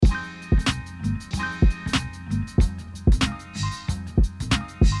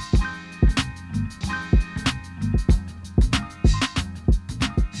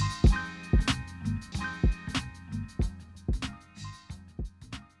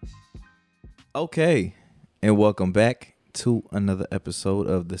Okay, and welcome back to another episode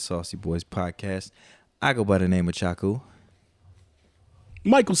of the Saucy Boys podcast. I go by the name of Chaku.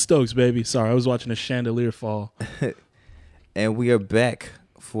 Michael Stokes, baby. Sorry, I was watching a chandelier fall. And we are back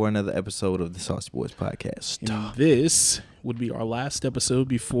for another episode of the Saucy Boys podcast. And this would be our last episode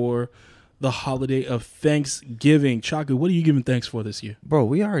before the holiday of Thanksgiving. Chaku, what are you giving thanks for this year? Bro,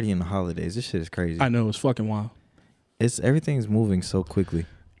 we already in the holidays. This shit is crazy. I know, it's fucking wild. Everything's moving so quickly.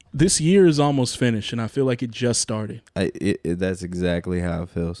 This year is almost finished, and I feel like it just started. That's exactly how it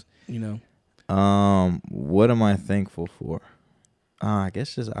feels. You know? What am I thankful for? I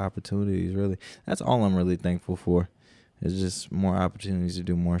guess just opportunities, really. That's all I'm really thankful for. It's just more opportunities to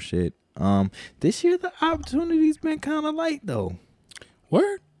do more shit. This year the opportunity's been kind of light though.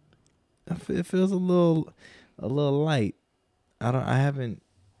 Word? It feels a little light. I haven't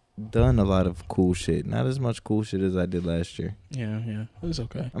done a lot of cool shit. Not as much cool shit as I did last year. Yeah. It's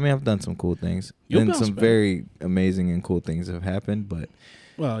okay. I mean, I've done some cool things. You'll And bounce some back. very amazing and cool things have happened, but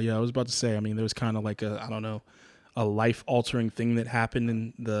Well, yeah, I was about to say, I mean, there was kind of like a life-altering thing that happened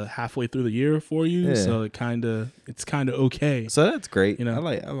in the halfway through the year for you. Yeah. So it's kind of okay. so that's great. You know?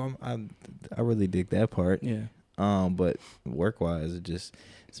 I really dig that part. Yeah. But work-wise,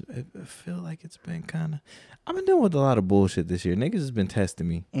 I feel like it's been kind of. I've been dealing with a lot of bullshit this year. Niggas has been testing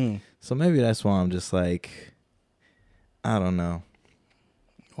me, so maybe that's why I'm just like, I don't know.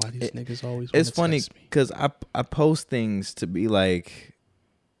 Why these niggas always? It's funny because I post things to be like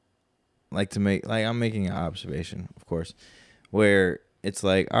to make like I'm making an observation, of course, where it's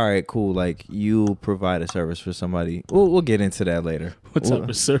like, all right, cool, like you provide a service for somebody. We'll get into that later. What type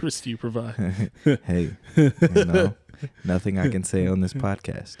of service do you provide? Hey, nothing I can say on this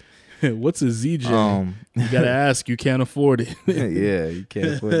podcast. What's a ZJ? You gotta ask. You can't afford it. Yeah, you can't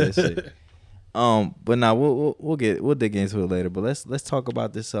afford that shit. But now we'll dig into it later. But let's talk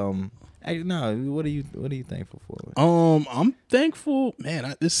about this. What are you thankful for? I'm thankful,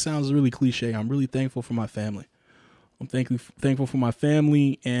 man. This sounds really cliche. I'm really thankful for my family. I'm thankful for my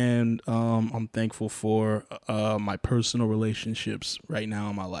family, and I'm thankful for my personal relationships right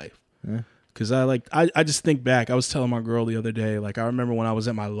now in my life. Yeah. Cause I just think back. I was telling my girl the other day, like I remember when I was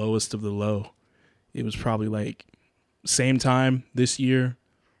at my lowest of the low. It was probably like same time this year,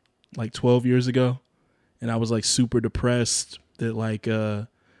 like 12 years ago, and I was like super depressed that like I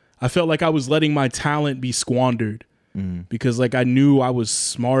felt like I was letting my talent be squandered because like I knew I was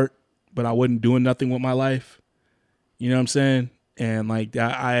smart, but I wasn't doing nothing with my life. You know what I'm saying? And like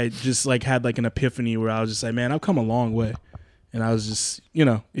I just like had like an epiphany where I was just like, man, I've come a long way. And I was just,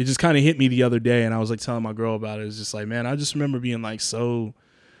 it just kind of hit me the other day, and I was like telling my girl about it. It was just like, man, I just remember being like so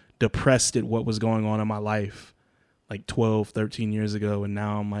depressed at what was going on in my life like 12, 13 years ago. And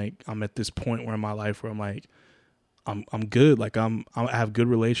now I'm at this point where in my life where I'm like, I'm good. Like I have good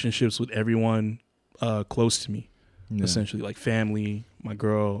relationships with everyone close to me, essentially, like family, my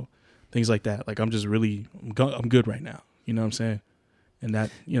girl, things like that. Like I'm just really, I'm good right now. You know what I'm saying? And that,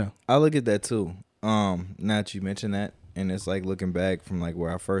 I look at that too. Now that you mention that, and it's like looking back from like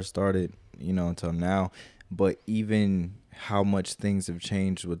where I first started, until now, but even how much things have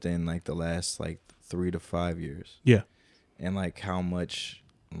changed within like the last like 3 to 5 years. Yeah. And like how much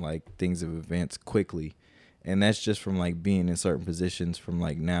like things have advanced quickly. And that's just from like being in certain positions from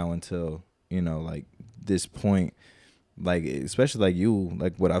like now until, like this point, like especially like you,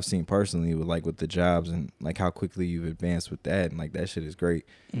 like what I've seen personally with the jobs and like how quickly you've advanced with that. And like that shit is great.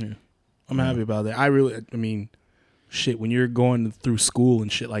 Yeah. I'm happy about that. I mean, shit, when you're going through school and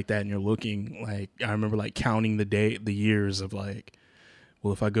shit like that and you're looking, like, I remember like counting the years of like,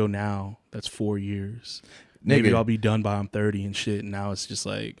 well, if I go now, that's 4 years. Maybe I'll be done by I'm 30 and shit. And now it's just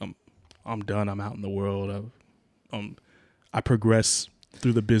like, I'm done. I'm out in the world. I progress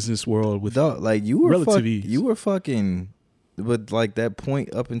through the business world with like you were relative ease. You were fucking with like that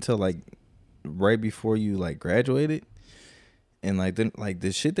point up until like right before you like graduated. And like then like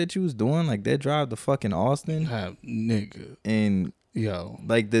the shit that you was doing, like that drive to fucking Austin, nigga, and yo,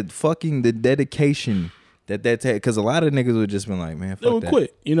 like the dedication that had, because a lot of niggas would just been like, man, fuck they would that.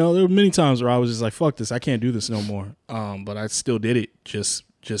 quit. There were many times where I was just like, fuck this, I can't do this no more. But I still did it just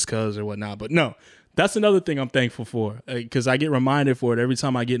cause or whatnot. But no, that's another thing I'm thankful for, because I get reminded for it every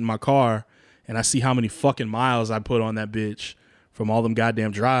time I get in my car and I see how many fucking miles I put on that bitch from all them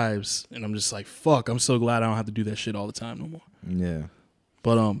goddamn drives, and I'm just like, fuck, I'm so glad I don't have to do that shit all the time no more. Yeah.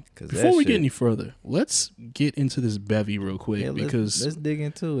 But before we get any further, let's get into this Bevy real quick, because let's dig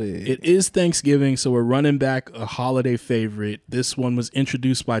into it. It is Thanksgiving, so we're running back a holiday favorite. This one was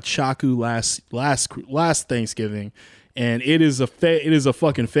introduced by Chaku last Thanksgiving, and it is a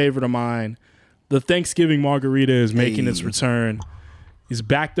fucking favorite of mine. The Thanksgiving margarita is making its return. It's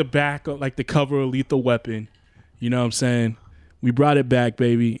back to back like the cover of Lethal Weapon. You know what I'm saying? We brought it back,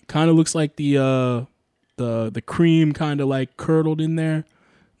 baby. Kind of looks like the cream kind of like curdled in there.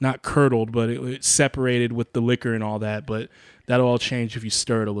 Not curdled, but it separated with the liquor and all that. But that'll all change if you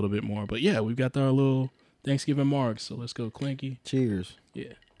stir it a little bit more. But yeah, we've got our little Thanksgiving margs. So let's go clinky. Cheers.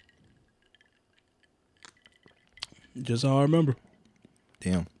 Yeah. Just how I remember.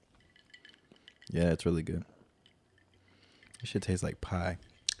 Damn. Yeah, it's really good. It shit tastes like pie.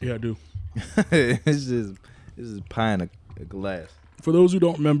 Yeah, I do. This is pie in a glass. For those who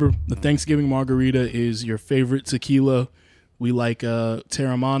don't remember, the Thanksgiving margarita is your favorite tequila. We like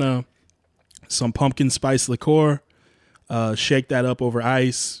Terramana, some pumpkin spice liqueur, shake that up over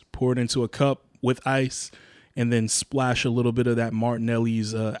ice, pour it into a cup with ice, and then splash a little bit of that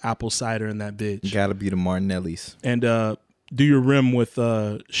Martinelli's apple cider in that bitch. Gotta be the Martinelli's. And do your rim with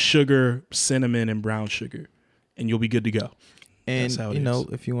sugar, cinnamon, and brown sugar, and you'll be good to go. And,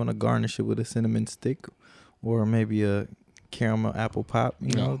 if you want to garnish it with a cinnamon stick or maybe a caramel apple pop,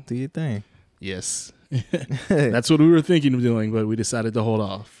 do your thing. Yes. That's what we were thinking of doing, but we decided to hold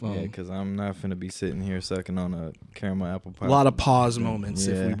off. Yeah, because I'm not finna be sitting here sucking on a caramel apple pop. A lot of pause moments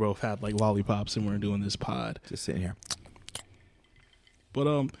if we both had like lollipops and we're doing this pod. Just sitting here. But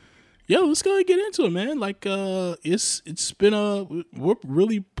let's go and get into it, man. Like it's been we're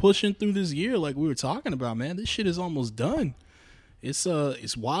really pushing through this year like we were talking about, man. This shit is almost done. It's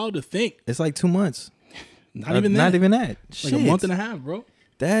wild to think. It's like 2 months. Not even that. Not even that. Like a month and a half, bro.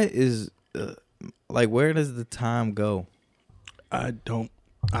 That is like, where does the time go? I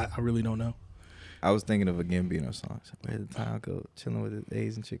really don't know. I was thinking of a Gambino song. Where did the time go? Chilling with the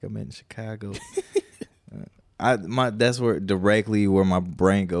Asian chick I met in Chicago. That's directly where my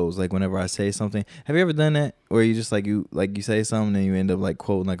brain goes. Like whenever I say something. Have you ever done that? Where you just you say something and you end up like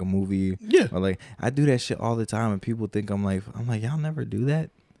quoting like a movie? Yeah. Or like I do that shit all the time and people think I'm like y'all never do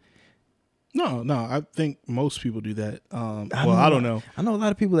that. No, I think most people do that. I don't know. I know a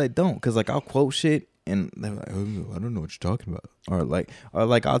lot of people that don't, because like I'll quote shit and they're like, oh, I don't know what you're talking about, or like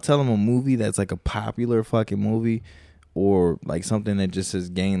I'll tell them a movie that's like a popular fucking movie, or like something that just has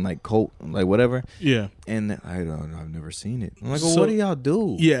gained like cult, like whatever. Yeah. And I've never seen it. I'm like, well, what do y'all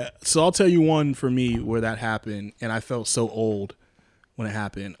do? Yeah. So I'll tell you one for me where that happened, and I felt so old when it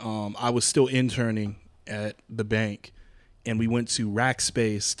happened. I was still interning at the bank. And we went to Rack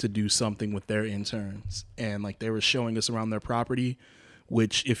Space to do something with their interns. And like they were showing us around their property,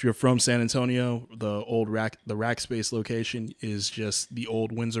 which if you're from San Antonio, the Rack Space location is just the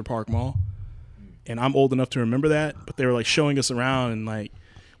old Windsor Park Mall. And I'm old enough to remember that. But they were like showing us around, and like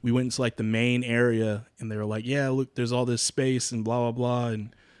we went into like the main area, and they were like, yeah, look, there's all this space and blah, blah, blah.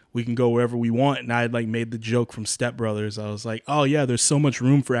 And we can go wherever we want. And I had like made the joke from Step Brothers. I was like, oh yeah, there's so much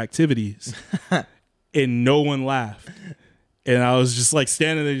room for activities. And no one laughed. And I was just like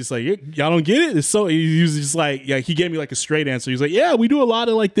standing there, just like, y'all don't get it. It's so he was just like, yeah. He gave me like a straight answer. He's like, yeah, we do a lot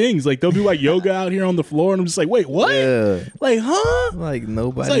of like things. Like they'll do like yoga out here on the floor, and I'm just like, wait, what? Yeah. Like, huh? Like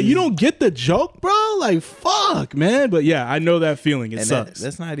nobody. It's like you don't get the joke, bro. Like, fuck, man. But yeah, I know that feeling. It sucks.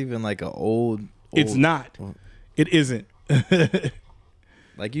 That's not even like an old. It's not. It isn't.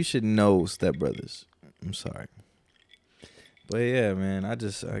 Like you should know Step Brothers. I'm sorry. But yeah, man, I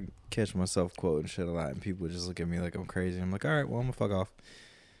catch myself quoting shit a lot, and people just look at me like I'm crazy. I'm like, all right, well, I'm gonna fuck off.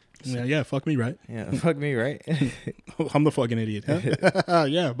 So, yeah, fuck me, right? Yeah, fuck me, right? I'm the fucking idiot. Huh?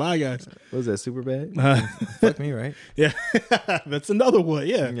 Yeah, bye, guys. What was that, Superbad? Fuck me, right? Yeah, that's another one.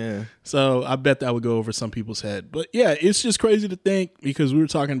 Yeah. So I bet that would go over some people's head. But yeah, it's just crazy to think, because we were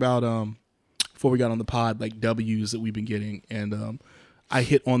talking about before we got on the pod, like W's that we've been getting, and I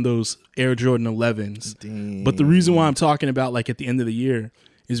hit on those Air Jordan 11s. Dang. But the reason why I'm talking about like at the end of the year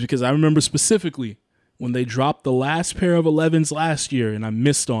is because I remember specifically when they dropped the last pair of 11s last year and I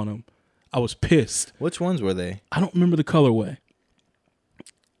missed on them. I was pissed. Which ones were they? I don't remember the colorway.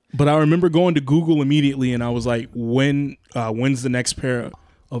 But I remember going to Google immediately and I was like, when's the next pair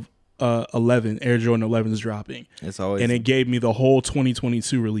of 11 Air Jordan 11s dropping? It's always, and it gave me the whole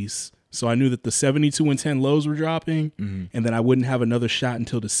 2022 release. So I knew that the 72 and 10 lows were dropping, and then I wouldn't have another shot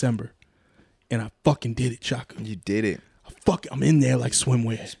until December. And I fucking did it, Chaka. You did it. I'm in there like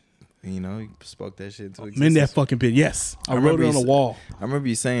swimwear. You spoke that shit into existence. I'm in that fucking pit. Yes. I wrote it on the wall. I remember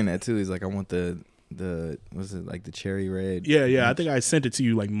you saying that too. He's like, I want the was it like the cherry red? Yeah. I think I sent it to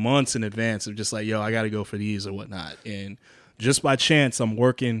you like months in advance of just like, yo, I got to go for these or whatnot. And just by chance, I'm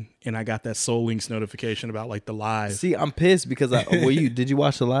working and I got that Soul Links notification about like the live. See, I'm pissed because did you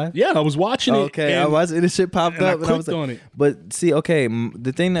watch the live? Yeah, I was watching it. Okay, I watched it. The shit popped up and I was like, on it. But see, okay,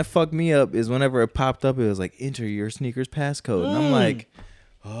 the thing that fucked me up is whenever it popped up, it was like enter your sneakers passcode, and I'm like,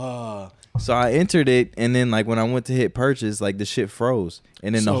 So I entered it, and then like when I went to hit purchase, like the shit froze,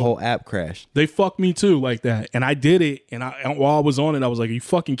 and then the whole app crashed. They fucked me too like that, and I did it, and while I was on it, I was like, "Are you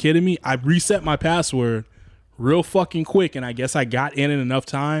fucking kidding me?" I reset my password real fucking quick, and I guess I got in enough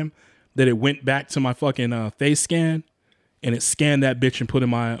time that it went back to my fucking face scan, and it scanned that bitch and put in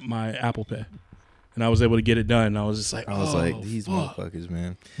my Apple Pay, and I was able to get it done. And I was just like, I was like, these motherfuckers,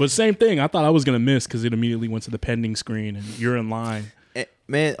 man. But same thing, I thought I was gonna miss because it immediately went to the pending screen, and you're in line.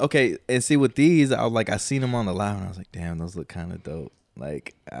 Man, okay, and see with these, I seen them on the live, and I was like, damn, those look kind of dope.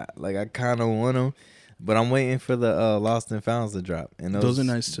 Like I kind of want them, but I'm waiting for the Lost and Founds to drop, and those are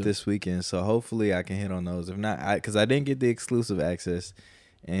nice too this weekend. So hopefully I can hit on those. If not, because I didn't get the exclusive access,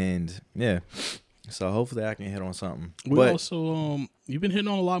 and yeah, so hopefully I can hit on something. But also, you've been hitting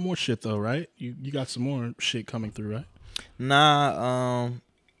on a lot more shit though, right? You got some more shit coming through, right? Nah,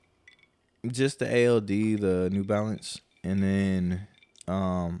 just the ALD, the New Balance, and then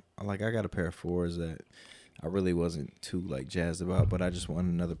I got a pair of 4s that I really wasn't too like jazzed about, but I just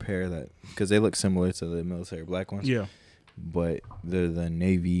wanted another pair that because they look similar to the military black ones. Yeah, but they're the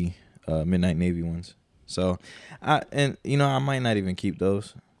navy, midnight navy ones. So, I might not even keep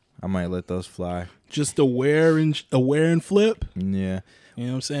those. I might let those fly. Just a wear and flip. Yeah. You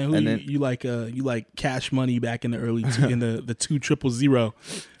know what I'm saying? You like Cash Money back in the early in the 2000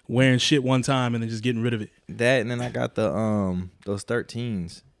 wearing shit one time and then just getting rid of it. That, and then I got the those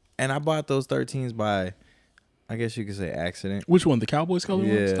 13s, and I bought those 13s by, I guess you could say, accident. Which one? The Cowboys color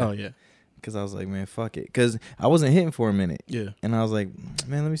ones? Oh yeah. Because I was like, man, fuck it. Because I wasn't hitting for a minute. Yeah. And I was like,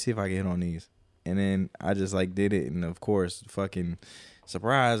 man, let me see if I can hit on these. And then I just like did it, and of course, fucking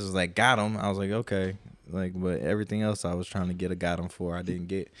surprise was like, got them. I was like, okay. Like, but everything else I was trying to get a got them for, I didn't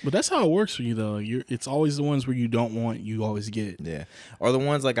get. But that's how it works for you though. It's always the ones where you don't want, you always get. Yeah. Or the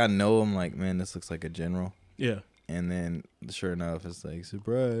ones like I know, I'm like, man, this looks like a general. Yeah. And then sure enough, it's like,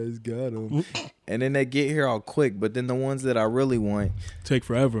 surprise, got them. And then they get here all quick. But then the ones that I really want take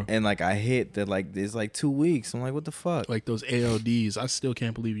forever. And like I hit that, like it's like 2 weeks. I'm like, what the fuck? Like those ALDs, I still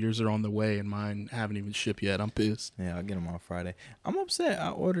can't believe yours are on the way and mine haven't even shipped yet. I'm pissed. Yeah, I'll get them on Friday. I'm upset.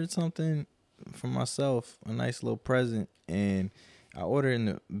 I ordered something for myself, a nice little present, and I ordered in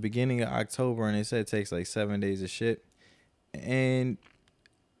the beginning of October, and they said it takes like 7 days to ship, and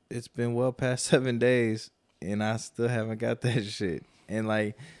it's been well past 7 days, and I still haven't got that shit. And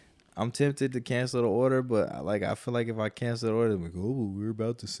like, I'm tempted to cancel the order, but I feel like if I cancel the order, I'm like, oh, we're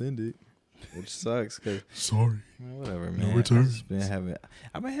about to send it, which sucks. Cause sorry, whatever, man. No return.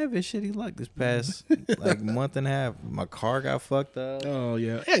 I've been having shitty luck this past like month and a half. My car got fucked up. Oh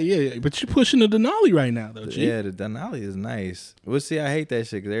yeah. But you're pushing the Denali right now, though. G. Yeah, the Denali is nice. Well, see, I hate that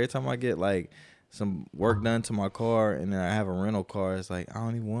shit because every time I get like some work done to my car and then I have a rental car, it's like I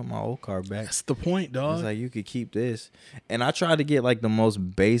don't even want my old car back. That's the point, dog. It's like you could keep this. And I tried to get like the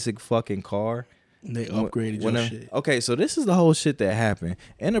most basic fucking car. And they upgraded your shit. Okay, so this is the whole shit that happened.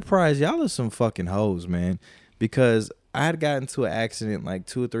 Enterprise, y'all are some fucking hoes, man. Because I had gotten into an accident like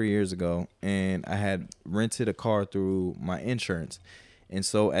 2 or 3 years ago, and I had rented a car through my insurance. And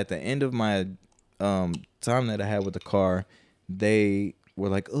so at the end of my time that I had with the car, they were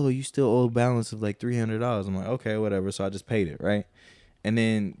like, oh, you still owe a balance of like $300. I'm like, okay, whatever. So I just paid it, right? And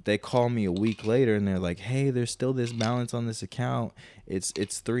then they call me a week later, and they're like, hey, there's still this balance on this account. It's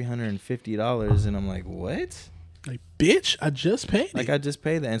 $350. And I'm like, what? Like, bitch, I just paid it. Like, I just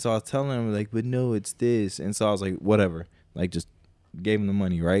paid that. And so I was telling them, like, but no, it's this. And so I was like, whatever. Like, just gave them the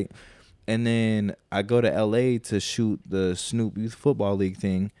money, right? And then I go to L.A. to shoot the Snoop Youth Football League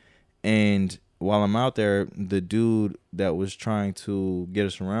thing. And while I'm out there, the dude that was trying to get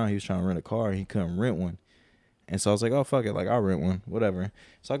us around, he was trying to rent a car. He couldn't rent one. And so I was like, oh, fuck it. Like, I'll rent one. Whatever.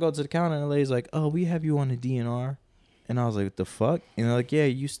 So I go to the counter, and the lady's like, oh, we have you on the DNR. And I was like, what the fuck? And they're like, yeah,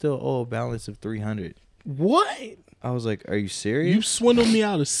 you still owe a balance of $300. What? I was like, are you serious? You swindled me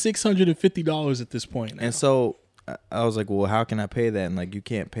out of $650 at this point now. And so I was like, well, how can I pay that? And like, you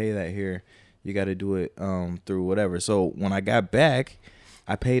can't pay that here. You got to do it through whatever. So when I got back,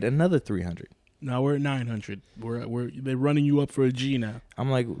 I paid another $300. Now we're at 900. They're running you up for a G now.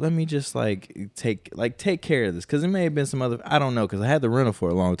 I'm like, let me just take care of this, because it may have been some other. I don't know, because I had the rental for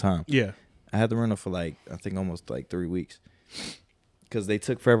a long time. Yeah, I had the rental for I think almost 3 weeks, because they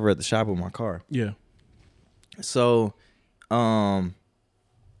took forever at the shop with my car. Yeah. So, flash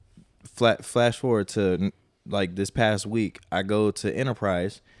forward to this past week, I go to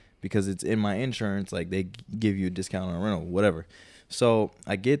Enterprise because it's in my insurance. Like, they give you a discount on rental, whatever. So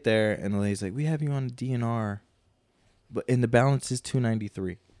I get there, and the lady's like, we have you on the DNR, and the balance is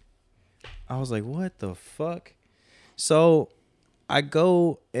 $293. I was like, what the fuck? So I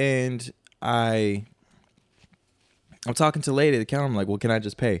go and I I'm talking to the lady at the counter. I'm like, well, can I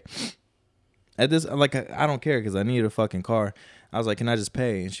just pay? At this, like, I don't care because I need a fucking car. I was like, can I just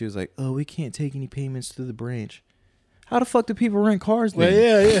pay? And she was like, oh, we can't take any payments through the branch. How the fuck do people rent cars then?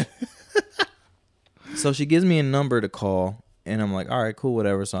 Well, yeah. So she gives me a number to call, and I'm like, all right, cool,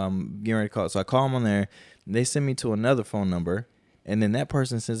 whatever. So I'm getting ready to call. So I call them on there. They send me to another phone number, and then that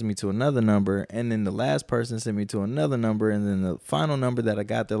person sends me to another number, and then the last person sent me to another number, and then the final number that I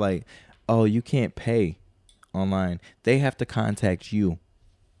got, they're like, oh, you can't pay online. They have to contact you.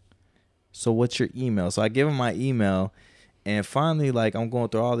 So what's your email? So I give them my email, and finally, like, I'm going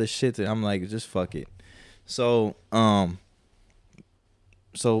through all this shit that I'm like, just fuck it. So,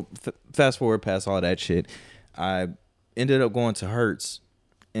 fast forward past all that shit, I ended up going to Hertz.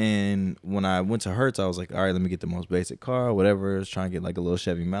 And when I went to Hertz, I was like, all right, let me get the most basic car, whatever. I was trying to get like a little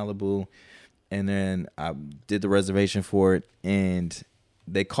Chevy Malibu. And then I did the reservation for it. And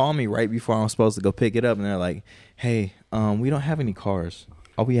they called me right before I was supposed to go pick it up. And they're like, hey, we don't have any cars.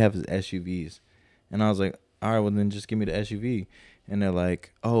 All we have is SUVs. And I was like, all right, well, then just give me the SUV. And they're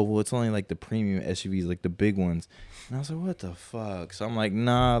like, oh, well, it's only like the premium SUVs, like the big ones. And I was like, what the fuck? So I'm like,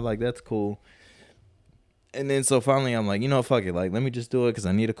 nah, like, that's cool. And then so finally I'm like, you know, fuck it. Like, let me just do it because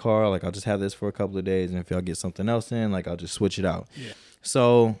I need a car. Like, I'll just have this for a couple of days. And if y'all get something else in, like, I'll just switch it out. Yeah.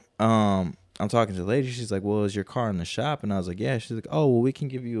 So I'm talking to the lady. She's like, well, is your car in the shop? And I was like, yeah. She's like, oh, well, we can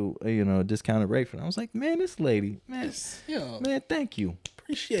give you a discounted rate for it. I was like, man, this lady, man, thank you.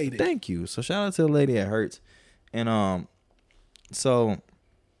 Appreciate it. Thank you. So shout out to the lady at Hertz. And so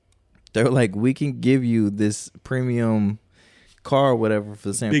they were like, we can give you this premium car or whatever for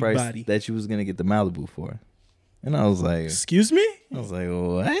the same Big price body that you was going to get the Malibu for. And I was like, excuse me? I was like,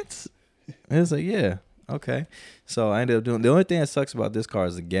 what? And it's like, yeah, okay. So I ended up doing, the only thing that sucks about this car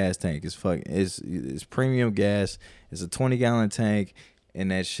is the gas tank. It's premium gas. It's a 20-gallon tank,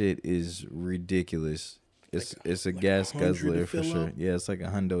 and that shit is ridiculous. It's a gas guzzler for sure. Up. Yeah, it's like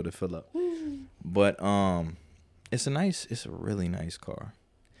 $100 to fill up. But it's a really nice car.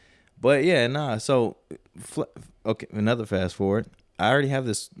 But yeah, nah. So okay, another fast forward. I already have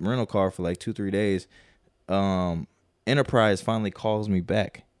this rental car for like 2-3 days. Enterprise finally calls me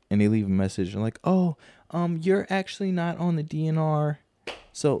back, and they leave a message. They're like, oh, you're actually not on the DNR.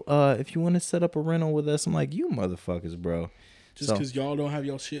 So if you want to set up a rental with us, I'm like, you motherfuckers, bro. Just because y'all don't have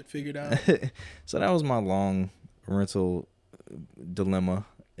y'all shit figured out. So that was my long rental dilemma.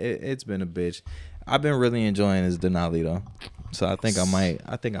 It's been a bitch. I've been really enjoying this Denali though, so I think I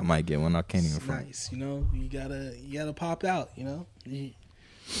might get one. I can't even front. Nice, you gotta pop out. You're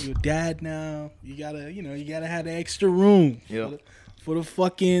a dad now. You gotta have the extra room for the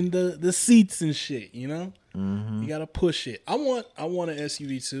fucking the seats and shit. You gotta push it. I want an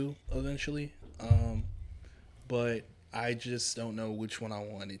SUV too eventually, but I just don't know which one I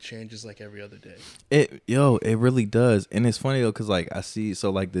want. It changes like every other day. It really does. And it's funny though, cause like I see,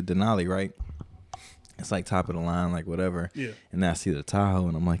 so like the Denali, right? It's like top of the line, like whatever. Yeah. And then I see the Tahoe,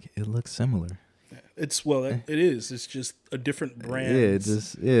 and I'm like, it looks similar. It is. It's just a different brand.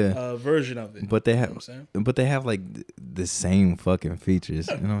 Version of it. But they have like the same fucking features,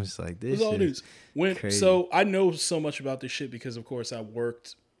 and I'm just like, this is crazy. So I know so much about this shit because, of course, I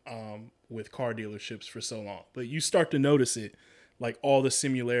worked with car dealerships for so long. But you start to notice it, like all the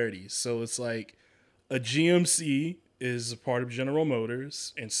similarities. So it's like a GMC is a part of General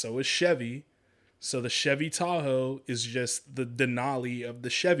Motors, and so is Chevy. So the Chevy Tahoe is just the Denali of the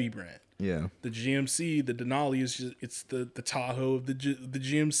Chevy brand. Yeah. The GMC, the Denali it's the Tahoe of the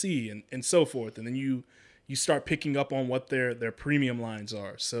GMC and so forth. And then you start picking up on what their premium lines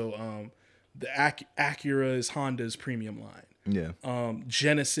are. So the Acura is Honda's premium line. Yeah.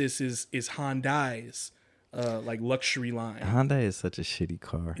 Genesis is Hyundai's like luxury line. Hyundai is such a shitty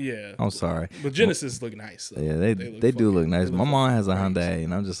car. Yeah. I'm sorry. But Genesis look nice though. Yeah, they do look nice. My mom has a Hyundai,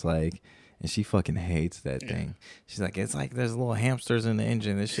 and I'm just like, and she fucking hates that thing. She's like, it's like there's little hamsters in the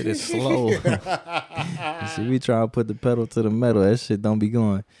engine. This shit is slow. She be trying to put the pedal to the metal. That shit don't be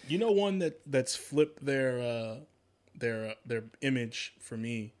going. You know one that's flipped their image for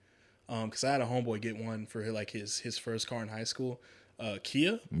me, because I had a homeboy get one for like his first car in high school.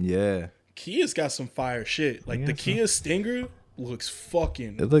 Kia. Yeah. Kia's got some fire shit. Like the Kia Stinger looks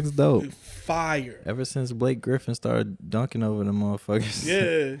fucking. It looks dope. Fire. Ever since Blake Griffin started dunking over them motherfuckers.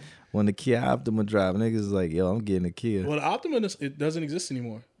 Yeah. When the Kia Optima drive, niggas is like, yo, I'm getting a Kia. Well, the Optima, it doesn't exist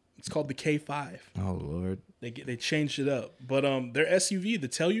anymore. It's called the K5. Oh, Lord. They changed it up. But their SUV, the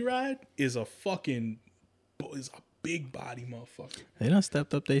Telluride, is a big body motherfucker. They done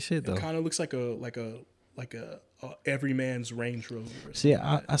stepped up their shit, though. It kind of looks like a every man's Range Rover. See,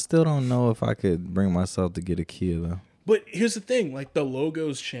 I still don't know if I could bring myself to get a Kia, though. But here's the thing, like the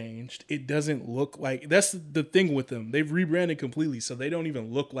logo's changed. It doesn't look like, that's the thing with them. They've rebranded completely, so they don't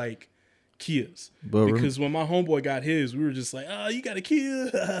even look like Kias. Because when my homeboy got his, we were just like, oh, you got a Kia.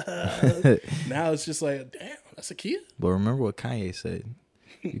 Now it's just like, damn, that's a Kia. But remember what Kanye said.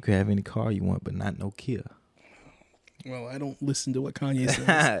 You can have any car you want, but not no Kia. Well, I don't listen to what Kanye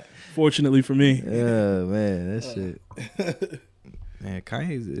says. Fortunately for me. Yeah, man, that shit. Man,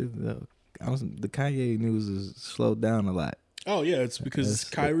 the Kanye news is slowed down a lot. Oh yeah, it's because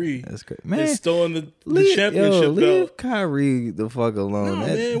Kyrie that's great. Man, is still in the championship leave belt. Kyrie the fuck alone. No,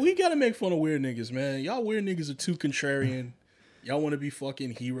 man, we gotta make fun of weird niggas, man. Y'all weird niggas are too contrarian. Y'all want to be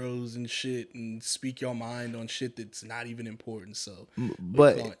fucking heroes and shit and speak your mind on shit that's not even important. So,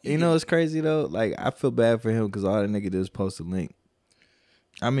 but you know it's crazy though. Like I feel bad for him because all that nigga did was post a link.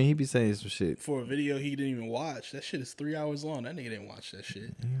 I mean, he be saying some shit. For a video he didn't even watch. That shit is 3 hours long. That nigga didn't watch that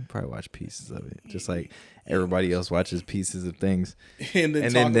shit. He probably watch pieces of it. Just like everybody else watches pieces of things. And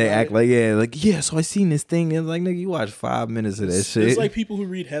then they act like, so I seen this thing. And it's like, nigga, you watch 5 minutes of that shit. It's like people who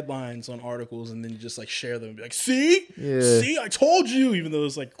read headlines on articles and then just like share them and be like, see, I told you, even though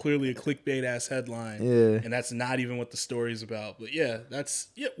it's like clearly a clickbait ass headline. Yeah. And that's not even what the story's about. But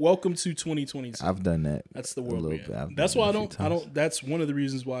welcome to 2022. I've done that. That's the world we're in. That's why I don't, that's one of the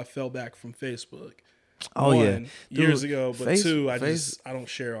reasons why I fell back from Facebook. One, years ago, but two, I don't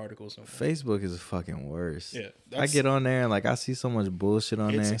share articles on Facebook is fucking worse. Yeah, I get on there and like I see so much bullshit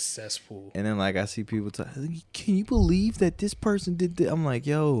on there. It's a cesspool. And then like I see people talk, can you believe that this person did this? I'm like,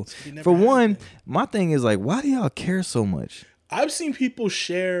 yo, for one, my thing is like, why do y'all care so much? I've seen people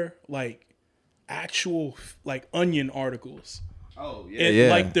share like actual like Onion articles. Oh yeah, and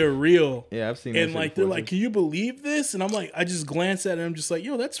like they're real. Yeah, I've seen. And like they're like, can you believe this? And I'm like, I just glance at it. And I'm just like,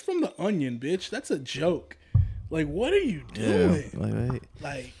 yo, that's from the Onion, bitch. That's a joke. Like, what are you doing?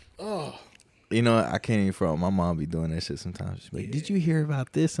 Like, oh. You know, I can't even front. My mom be doing that shit sometimes. She's like, did you hear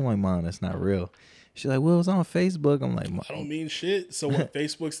about this? I'm like, Mom, that's not real. She's like, well, it's on Facebook. I'm like, I don't mean shit. So what?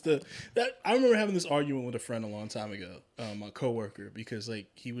 Facebook's I remember having this argument with a friend a long time ago, my coworker, because like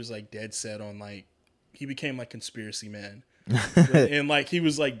he was like dead set on like he became like conspiracy man. And like he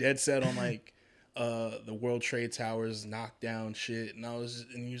was like dead set on like the World Trade Towers knockdown shit,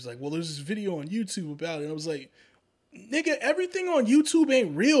 and he was like, well, there's this video on YouTube about it. And I was like, nigga, everything on YouTube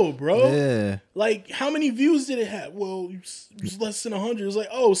ain't real, bro. Yeah. Like, how many views did it have? Well, it was less than 100. It was like,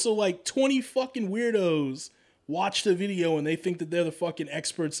 oh, so like 20 fucking weirdos watched the video and they think that they're the fucking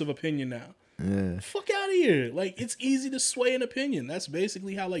experts of opinion now. Yeah. Fuck out of here. Like, it's easy to sway an opinion. That's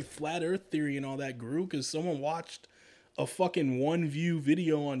basically how like flat earth theory and all that grew, because someone watched a fucking 1 view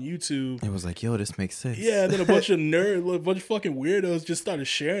video on YouTube. It was like, yo, this makes sense. Yeah, and then a bunch of fucking weirdos just started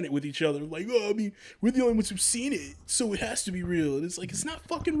sharing it with each other. Like, oh, I mean, we're the only ones who've seen it, so it has to be real. And it's like, it's not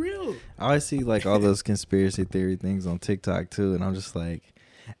fucking real. I always see like all those conspiracy theory things on TikTok too, and I'm just like,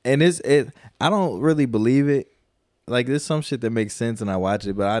 and I don't really believe it. Like, there's some shit that makes sense, and I watch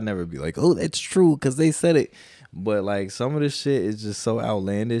it, but I never be like, oh, that's true because they said it. But like, some of this shit is just so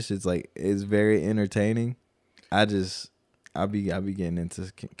outlandish. It's like, it's very entertaining. I'll be getting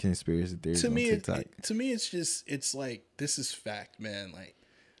into conspiracy theories on TikTok. To me, it's like, this is fact, man. Like,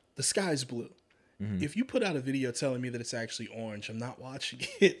 the sky's blue. Mm-hmm. If you put out a video telling me that it's actually orange, I'm not watching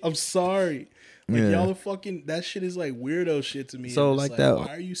it. I'm sorry. Like, y'all are fucking, that shit is like weirdo shit to me. So like that.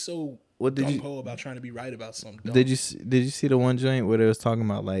 Why are you so gung-ho about trying to be right about something? Did you see the one joint where they was talking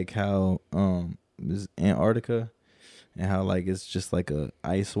about like how this Antarctica? And how like it's just like a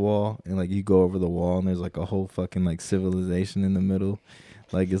ice wall, and like you go over the wall and there's like a whole fucking like civilization in the middle,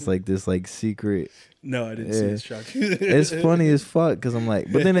 like it's like this like secret. No, I didn't see this truck. It's funny as fuck because I'm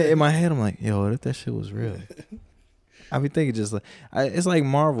like, but then in my head I'm like, yo, what if that shit was real? I be thinking just like it's like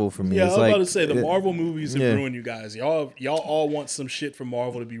Marvel for me. Yeah, it's I was like, about to say the Marvel movies have ruined you guys. Y'all all want some shit from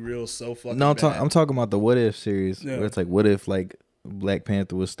Marvel to be real so fucking. No, bad. I'm talking about the What If series where it's like, what if like Black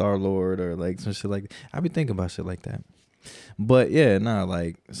Panther was Star-Lord or like some shit like that. I be thinking about shit like that. But yeah,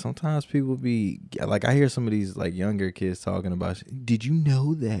 like sometimes people be like, I hear some of these like younger kids talking about, did you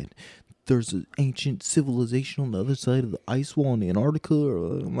know that there's an ancient civilization on the other side of the ice wall in Antarctica?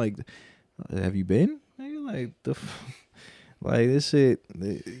 Or I'm like, have you been? Like like this shit,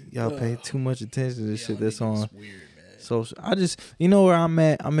 y'all pay too much attention to this shit that's on. Weird, man. So I just, you know where I'm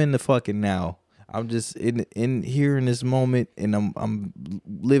at? I'm in the fucking now. I'm just in here in this moment, and I'm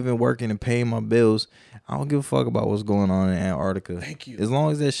living, working, and paying my bills. I don't give a fuck about what's going on in Antarctica. Thank you. As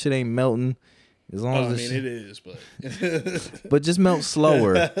long as that shit ain't melting. As long as it is, but but just melt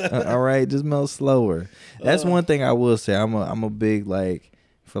slower. All right, just melt slower. That's one thing I will say. I'm a big like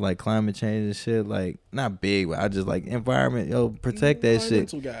for like climate change and shit. Like not big, but I just like environment. Yo, protect that shit.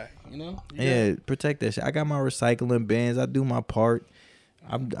 Guy. You know? Yeah, protect that shit. I got my recycling bins. I do my part.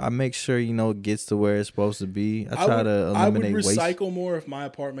 I make sure, you know, it gets to where it's supposed to be. I try to eliminate waste. I would recycle more if my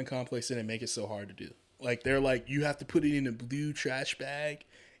apartment complex didn't make it so hard to do. Like, they're like, you have to put it in a blue trash bag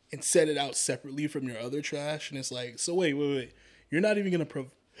and set it out separately from your other trash. And it's like, so wait. You're not even going to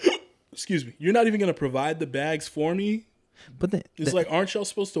excuse me. You're not even going to provide the bags for me? But then it's like, aren't y'all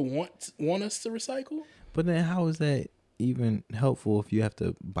supposed to want us to recycle? But then how is that even helpful if you have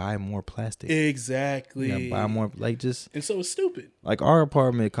to buy more plastic? Exactly. Buy more, like, just. And so it's stupid. Like our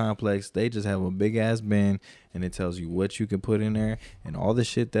apartment complex, they just have a big ass bin and it tells you what you can put in there, and all the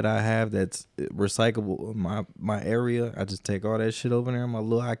shit that I have that's recyclable in my area, I just take all that shit over there in my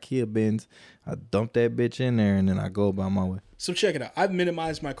little IKEA bins. I dump that bitch in there and then I go about my way. So check it out. I've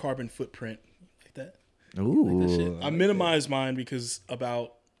minimized my carbon footprint like that. Ooh. Like that shit. I minimized mine because I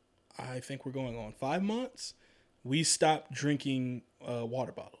think we're going on 5 months. We stopped drinking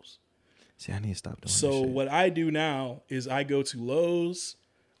water bottles. See, I need to stop doing so that shit. What I do now is I go to Lowe's,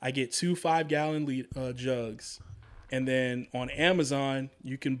 I get 2 5-gallon jugs, and then on Amazon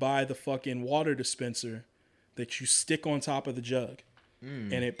you can buy the fucking water dispenser that you stick on top of the jug,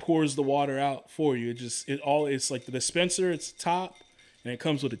 and it pours the water out for you. It's like the dispenser, it's top, and it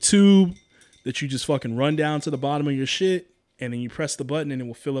comes with a tube that you just fucking run down to the bottom of your shit, and then you press the button and it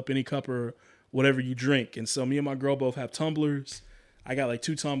will fill up any cup or whatever you drink. And so me and my girl both have tumblers. I got like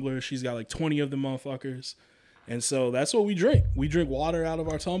 2 tumblers. She's got like 20 of them motherfuckers. And so that's what we drink. We drink water out of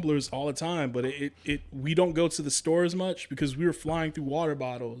our tumblers all the time, but we don't go to the store as much because we were flying through water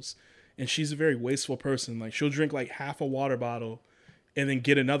bottles, and she's a very wasteful person. Like, she'll drink like half a water bottle and then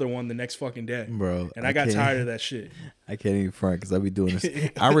get another one the next fucking day. Bro. And I got tired of that shit. I can't even front because I be doing this.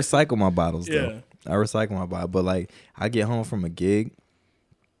 I recycle my bottles though. I recycle my bottle. But like, I get home from a gig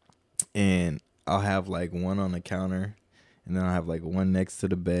and I'll have like one on the counter, and then I'll have like one next to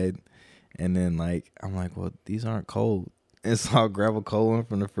the bed. And then like, I'm like, well, these aren't cold. And so I'll grab a cold one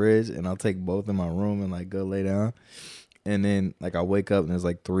from the fridge and I'll take both in my room and like go lay down. And then like I wake up and there's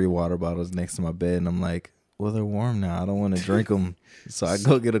like 3 water bottles next to my bed. And I'm like, well, they're warm now. I don't want to drink them. So I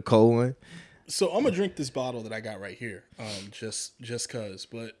go get a cold one. So I'm going to drink this bottle that I got right here. Just cause.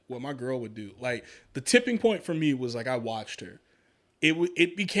 But what my girl would do, like the tipping point for me was like, I watched her.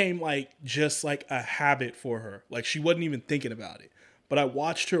 It became like just like a habit for her. Like she wasn't even thinking about it. But I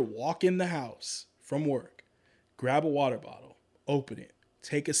watched her walk in the house from work, grab a water bottle, open it,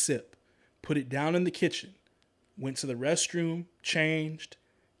 take a sip, put it down in the kitchen, went to the restroom, changed,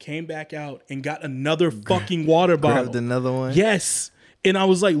 came back out, and got another fucking water bottle. Grabbed another one? Yes. And I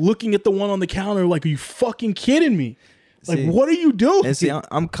was like looking at the one on the counter like, are you fucking kidding me? Like, see, what are you doing? And see,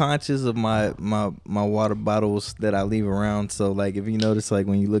 I'm conscious of my water bottles that I leave around. So, like, if you notice, like,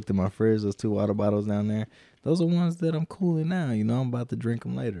 when you looked at my fridge, those 2 water bottles down there, those are ones that I'm cooling now. You know, I'm about to drink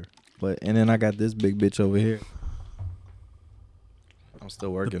them later. And then I got this big bitch over here. I'm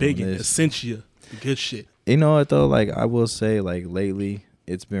still working on this. Essentia. The good shit. You know what, though? Like, I will say, like, lately,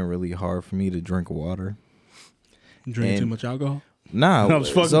 it's been really hard for me to drink water. You drinking too much alcohol? Nah,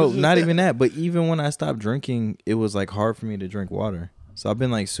 so not even that. But even when I stopped drinking, it was, like, hard for me to drink water. So I've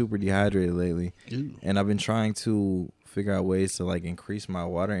been, like, super dehydrated lately. Ew. And I've been trying to figure out ways to, like, increase my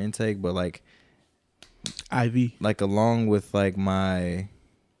water intake. But, like, IV, like along with like my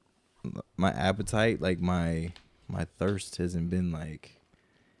appetite, like my thirst hasn't been like,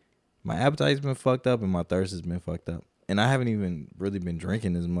 my appetite's been fucked up and my thirst has been fucked up, and I haven't even really been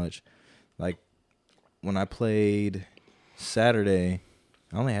drinking as much. Like when I played Saturday,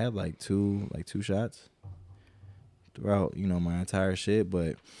 I only had like two shots throughout, you know, my entire shit.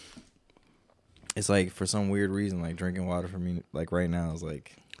 But it's like for some weird reason, like drinking water for me, like right now is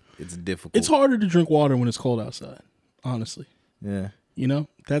like, it's difficult. It's harder to drink water when it's cold outside, honestly. Yeah. You know,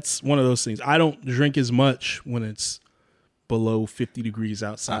 that's one of those things. I don't drink as much when it's below 50 degrees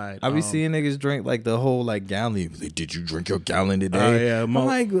outside. I be seeing niggas drink like the whole like gallon. Like, did you drink your gallon today? Yeah, I'm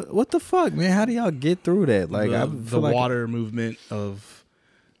like, what the fuck, man? How do y'all get through that? Like, the water movement of,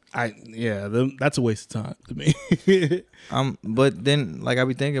 that's a waste of time to me. But then like I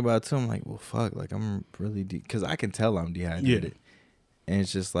be thinking about it too. I'm like, well, fuck, like I'm really because I can tell I'm dehydrated. Yeah. And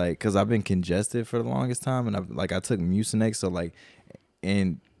it's just like, cause I've been congested for the longest time, and I took Mucinex, so like,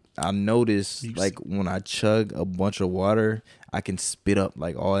 and I noticed like when I chug a bunch of water, I can spit up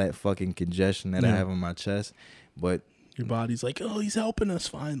like all that fucking congestion that I have on my chest. But your body's like, oh, he's helping us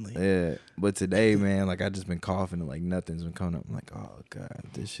finally. Yeah. But today, man, like I just been coughing and like nothing's been coming up. I'm like, oh god,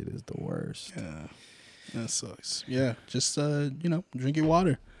 this shit is the worst. Yeah, that sucks. Yeah, just drink your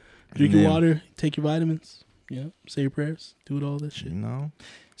water, your water, take your vitamins. Yeah, say your prayers, do all that shit. You know?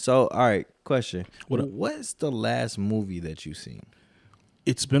 So, all right, question. What's the last movie that you seen?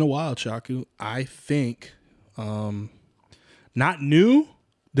 It's been a while, Chaku. I think not new.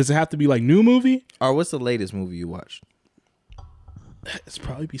 Does it have to be like new movie? Or what's the latest movie you watched? It's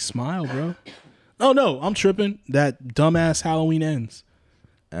probably be Smile, bro. Oh no, I'm tripping. That dumbass Halloween Ends.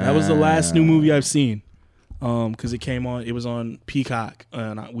 That was the last new movie I've seen. Because it came on, it was on Peacock,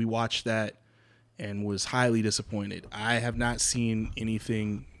 and we watched that and was highly disappointed. I have not seen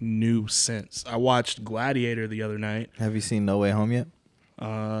anything new since. I watched Gladiator the other night. Have you seen No Way Home yet?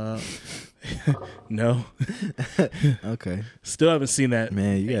 No. Okay. Still haven't seen that.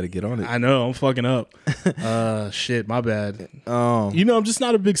 Man, you got to get on it. I know, I'm fucking up. Shit, my bad. I'm just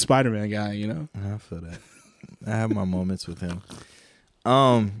not a big Spider-Man guy, you know? I feel that. I have my moments with him.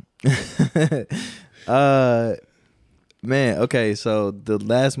 Man, okay, so the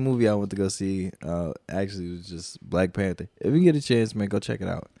last movie I went to go see actually was just Black Panther. If you get a chance, man, go check it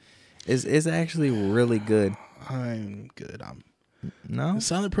out. It's actually really good. I'm good. No?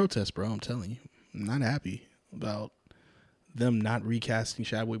 Silent protest, bro, I'm telling you. I'm not happy about them not recasting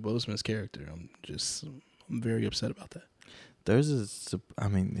Chadwick Boseman's character. I'm very upset about that.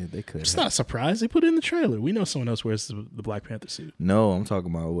 They could. It's not a surprise. They put it in the trailer. We know someone else wears the Black Panther suit. No, I'm talking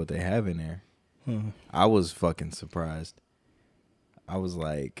about what they have in there. I was fucking surprised. I was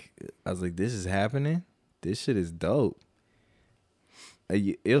like, this is happening? This shit is dope.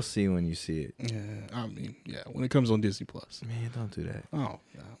 You'll see when you see it. Yeah, when it comes on Disney Plus. Man, don't do that. Oh,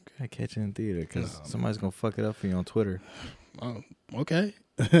 yeah. I catch it in theater because somebody's going to fuck it up for you on Twitter. Oh, okay.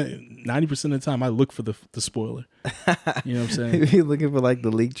 90% of the time I look for the spoiler. You know what I'm saying? You looking for like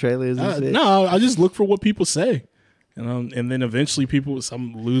the leaked trailers and shit? No, I just look for what people say. And then eventually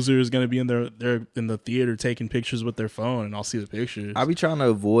some loser is going to be in the theater taking pictures with their phone, and I'll see the pictures. I'll be trying to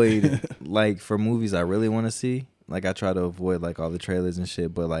avoid, like, for movies I really want to see, like, I try to avoid, like, all the trailers and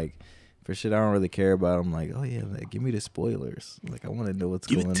shit, but, like, for shit I don't really care about, I'm like, oh, yeah, like, give me the spoilers. Like, I want to know what's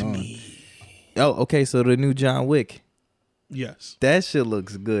going on. Give it to me. Oh, okay, so the new John Wick. Yes. That shit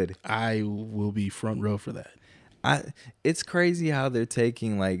looks good. I will be front row for that. It's crazy how they're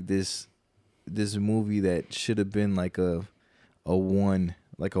taking, like, this movie that should have been like a one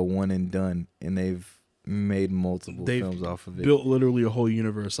and done, and they've made multiple films off of it. Built literally a whole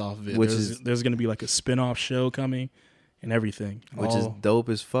universe off of it. There's going to be like a spin-off show coming and everything. Which is dope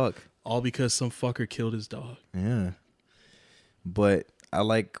as fuck. All because some fucker killed his dog. Yeah. But I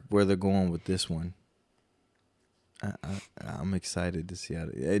like where they're going with this one. I'm excited to see how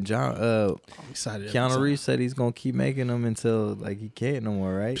I'm excited. Keanu Reeves said he's gonna keep making them until like he can't no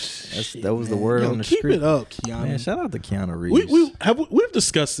more, right? That was the word on the street. Keep it up, Keanu. Man, shout out to Keanu Reeves. We've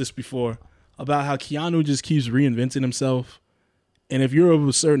discussed this before about how Keanu just keeps reinventing himself. And if you're of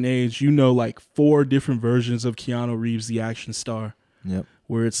a certain age, you know like 4 different versions of Keanu Reeves, the action star. Yep.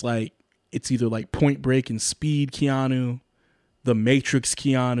 Where it's either like Point Break and Speed Keanu, The Matrix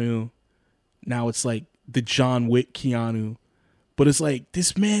Keanu. Now it's like the John Wick Keanu. But it's like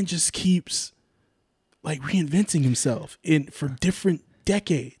this man just keeps like reinventing himself for different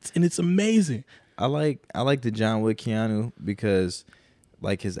decades, and it's amazing. I like the John Wick Keanu because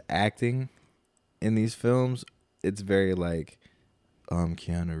like his acting in these films, it's very like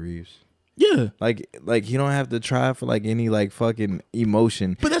Keanu Reeves. Yeah. Like you don't have to try for like any like fucking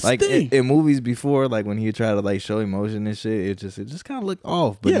emotion. But that's like the thing. In movies before, like when he tried to like show emotion and shit, it just kind of looked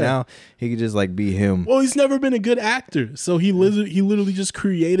off. But now he could just like be him. Well, he's never been a good actor, so he literally just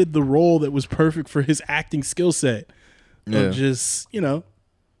created the role that was perfect for his acting skill set. Of just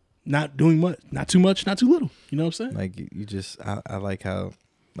not doing much, not too much, not too little. You know what I'm saying? Like you just, I like how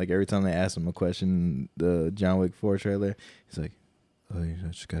like every time they ask him a question, the John Wick 4 trailer, he's like, oh, I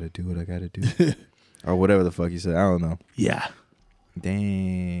just gotta do what I gotta do. Or whatever the fuck he said. I don't know. Yeah.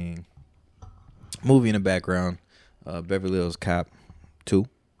 Dang. Movie in the background. Beverly Hills Cop 2.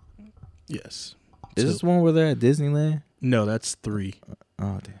 Yes. Is this one where they're at Disneyland? No, that's 3.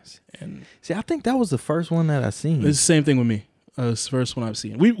 Oh, damn. And see, I think that was the first one that I seen. It's the same thing with me. It's the first one I've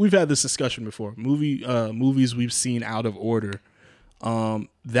seen. We've had this discussion before. Movies we've seen out of order.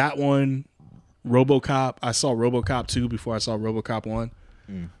 That one, RoboCop. I saw RoboCop 2 before I saw RoboCop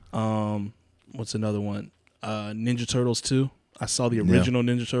 1. What's another one? Ninja Turtles 2. I saw the original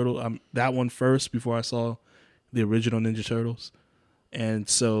Ninja Turtle. That one first before I saw the original Ninja Turtles. And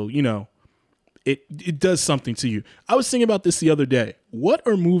so, it does something to you. I was thinking about this the other day. What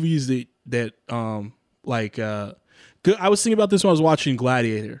are movies that good? I was thinking about this when I was watching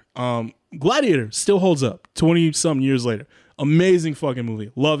Gladiator. Gladiator still holds up 20-something years later. Amazing fucking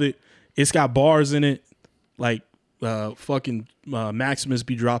movie. Love it. It's got bars in it. Like Maximus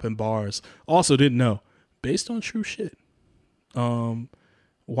be dropping bars. Also didn't know. Based on true shit.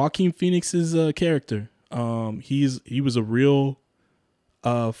 Joaquin Phoenix's character. He was a real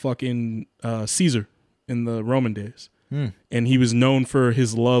fucking Caesar in the Roman days. Hmm. And he was known for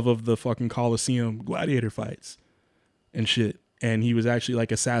his love of the fucking Colosseum gladiator fights and shit. And he was actually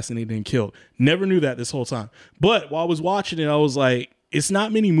like assassinated and killed. Never knew that this whole time. But while I was watching it, I was like, it's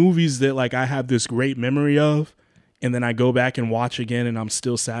not many movies that like I have this great memory of, and then I go back and watch again and I'm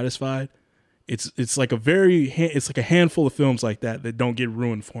still satisfied. It's like a handful of films like that don't get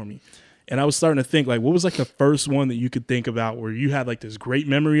ruined for me. And I was starting to think like, what was like the first one that you could think about where you had like this great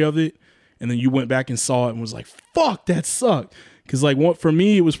memory of it, and then you went back and saw it and was like, fuck, that sucked. Because like for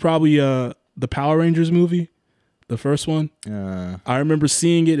me, it was probably the Power Rangers movie, the first one. I remember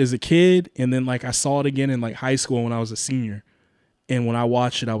seeing it as a kid, and then like I saw it again in like high school when I was a senior. And when I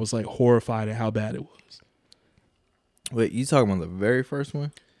watched it, I was like horrified at how bad it was. Wait, you talking about the very first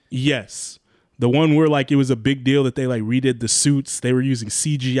one? Yes. The one where like it was a big deal that they like redid the suits. They were using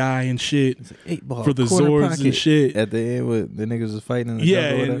CGI and shit for the Zords and shit. At the end, with the niggas was fighting in the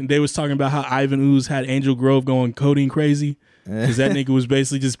jungle, and they was talking about how Ivan Ooze had Angel Grove going codeine crazy because that nigga was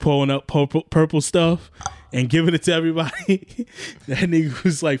basically just pulling up purple stuff and giving it to everybody. That nigga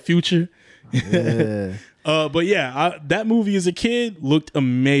was like Future. Yeah. But yeah, that movie as a kid looked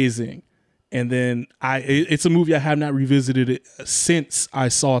amazing. And then it's a movie I have not revisited it since I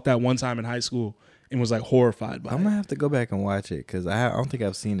saw it that one time in high school and was like horrified by it. I'm gonna have to go back and watch it because I don't think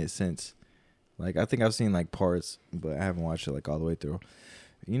I've seen it since. Like I think I've seen like parts, but I haven't watched it like all the way through.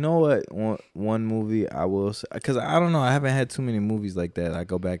 You know what? One movie I will say, because I don't know, I haven't had too many movies like that. I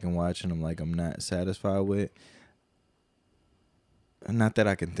go back and watch and I'm not satisfied with. Not that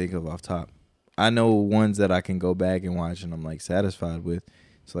I can think of off top. I know ones that I can go back and watch and I'm like satisfied with.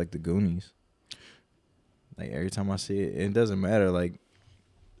 It's like the Goonies. Like every time I see it, it doesn't matter. Like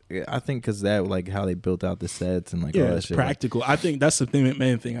I think because that like how they built out the sets and like all that it's shit. Practical. I think that's the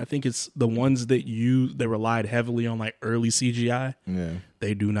main thing. I think it's the ones that relied heavily on like early CGI. Yeah,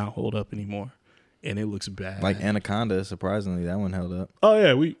 they do not hold up anymore, and it looks bad. Like Anaconda, surprisingly, that one held up. Oh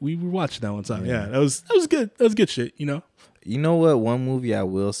yeah, we watched that one time. Yeah, that was good. That was good shit. You know. You know what? One movie I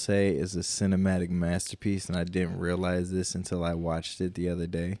will say is a cinematic masterpiece, and I didn't realize this until I watched it the other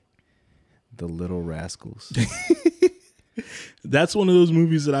day. The Little Rascals. That's one of those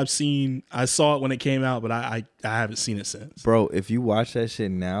movies that I've seen. I saw it when it came out, but I haven't seen it since. Bro, if you watch that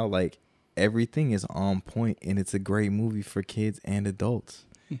shit now, like everything is on point, and it's a great movie for kids and adults.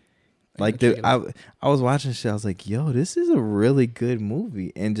 Like I was watching shit, I was like, yo, this is a really good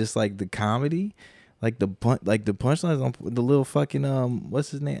movie, and just like the comedy. Like the punchlines on the little fucking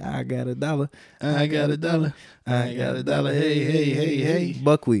what's his name? I got $1. I got $1. I got $1. Hey.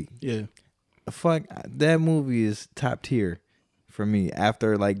 Buckwheat. Yeah. Fuck, that movie is top tier for me.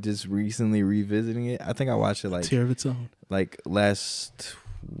 After like just recently revisiting it, I think I watched it like tier of its own. Like last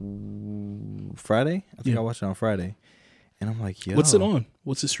Friday. I think I watched it on Friday, and I'm like, yo, what's it on?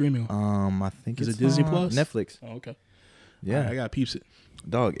 What's it streaming on? I think is it Disney Plus, Netflix. Oh, okay. Yeah, I gotta peeps it.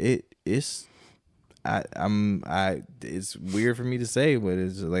 Dog, it's. It's weird for me to say, but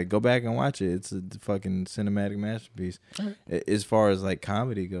it's like go back and watch it. It's a fucking cinematic masterpiece. Right. As far as like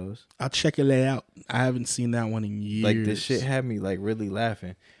comedy goes, I'll check it out. I haven't seen that one in years. Like this shit had me like really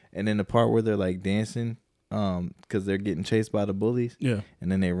laughing, and then the part where they're like dancing, because they're getting chased by the bullies. Yeah, and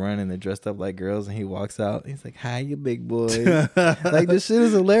then they run and they're dressed up like girls, and he walks out. He's like, "Hi, you big boy." Like this shit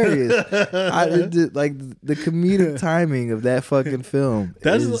is hilarious. Like the comedic timing of that fucking film.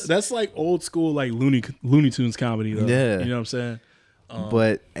 That's like old school like Looney Tunes comedy though. Yeah, you know what I'm saying.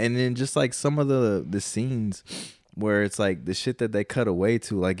 But and then just like some of the scenes where it's like the shit that they cut away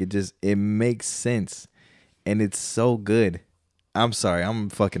to, like it makes sense, and it's so good. I'm sorry, I'm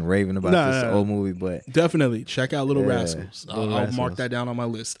fucking raving about this old movie, but definitely check out Little Rascals. I'll mark that down on my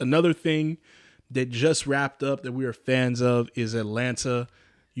list. Another thing that just wrapped up that we are fans of is Atlanta.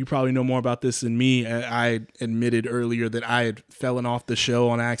 You probably know more about this than me. I admitted earlier that I had fallen off the show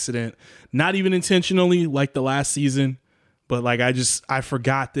on accident, not even intentionally, like the last season, but like I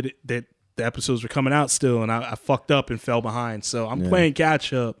forgot that that the episodes were coming out still, and I fucked up and fell behind. So I'm playing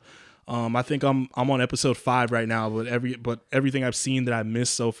catch up. I think I'm on episode 5 right now, but everything I've seen that I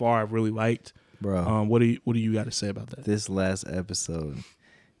missed so far I've really liked. Bro, what do you got to say about that? This last episode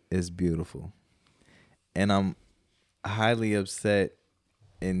is beautiful, and I'm highly upset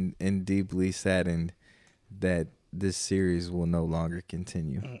and deeply saddened that this series will no longer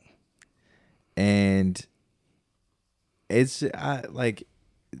continue. And it's like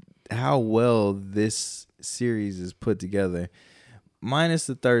how well this series is put together. Minus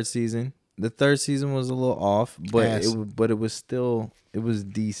the third season. The third season was a little off, but it was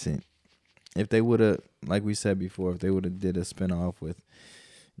decent. If they would have, like we said before, if they would have did a spinoff with,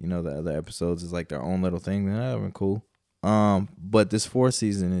 the other episodes is like their own little thing, then that would have been cool. But this fourth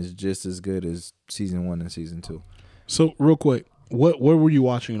season is just as good as season 1 and season 2. So real quick, what were you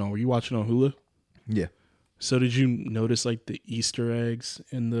watching it on? Were you watching on Hulu? Yeah. So did you notice like the Easter eggs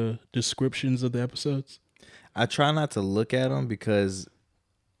in the descriptions of the episodes? I try not to look at them because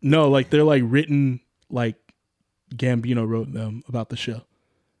no, like they're like written like Gambino wrote them about the show.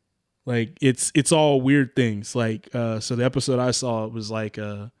 Like it's all weird things. Like so the episode I saw it was like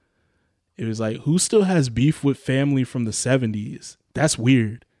who still has beef with family from the 70s? That's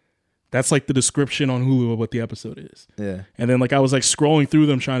weird. That's like the description on Hulu of what the episode is. Yeah. And then like I was like scrolling through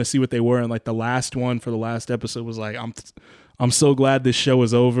them trying to see what they were, and like the last one for the last episode was like I'm so glad this show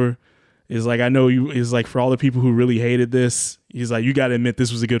is over. Is like I know you is like for all the people who really hated this, he's like you got to admit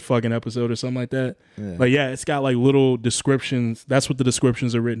this was a good fucking episode or something like that. Yeah. Like yeah, it's got like little descriptions. That's what the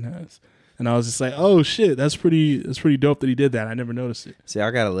descriptions are written as. And I was just like, oh shit, that's pretty dope that he did that. I never noticed it. See,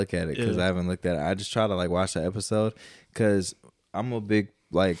 I gotta look at it because I haven't looked at it. I just try to like watch the episode because I'm a big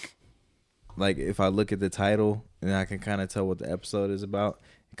like if I look at the title and I can kind of tell what the episode is about,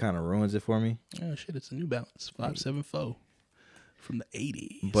 it kind of ruins it for me. Oh shit, it's a New Balance 574 from the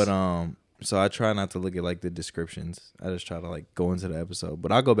 80s. But so I try not to look at like the descriptions. I just try to like go into the episode.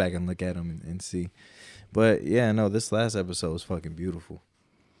 But I'll go back and look at them and see. But yeah, no, this last episode was fucking beautiful.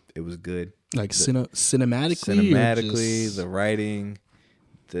 It was good. Like cinematically, the writing,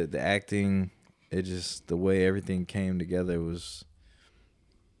 the acting, it just the way everything came together was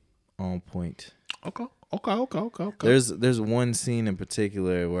on point. Okay. There's one scene in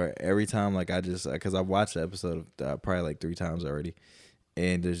particular where every time like because I watched the episode probably like 3 times already,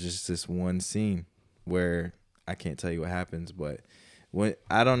 and there's just this one scene where I can't tell you what happens, but when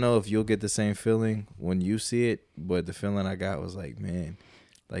I don't know if you'll get the same feeling when you see it, but the feeling I got was like, man.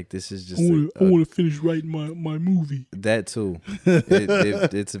 Like this is just. I want to finish writing my movie. That too,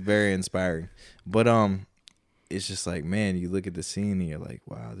 it's very inspiring. But it's just like, man, you look at the scene and you're like,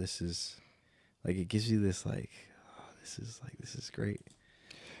 wow, this is like it gives you this like, oh, this is great.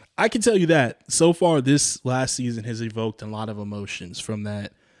 I can tell you that so far this last season has evoked a lot of emotions from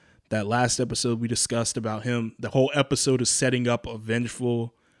that last episode we discussed about him. The whole episode is setting up a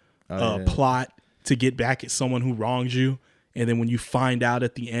vengeful plot to get back at someone who wrongs you. And then when you find out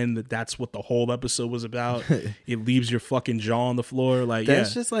at the end that that's what the whole episode was about, it leaves your fucking jaw on the floor. Like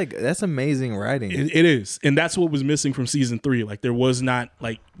that's just like that's amazing writing. It is, and that's what was missing from season 3. Like there was not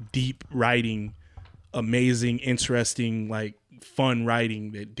like deep writing, amazing, interesting, like fun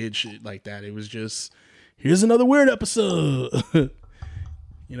writing that did shit like that. It was just here's another weird episode. You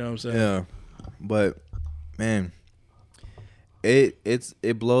know what I'm saying? Yeah, but man,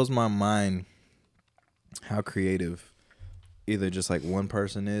 it blows my mind how creative either just like one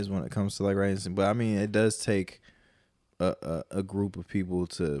person is when it comes to like writing, but I mean it does take a group of people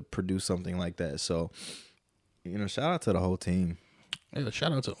to produce something like that. So you know, shout out to the whole team. Yeah,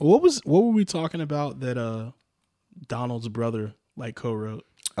 shout out to what were we talking about that Donald's brother like co-wrote?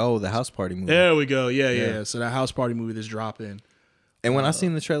 Oh, the House Party movie. There we go. Yeah. So that House Party movie that's dropping. And when I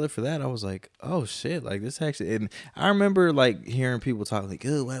seen the trailer for that, I was like, "Oh shit!" Like this actually. And I remember like hearing people talk like,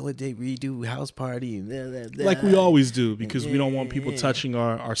 "Oh, why would they redo House Party?" And blah, blah, blah. Like we always do because we don't want people touching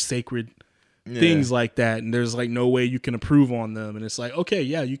our sacred things like that. And there's like no way you can improve on them. And it's like, okay,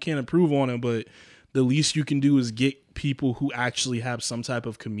 yeah, you can't improve on them, but the least you can do is get people who actually have some type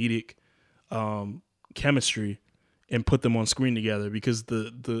of comedic chemistry and put them on screen together. Because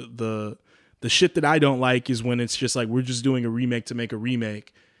the shit that I don't like is when it's just like we're just doing a remake to make a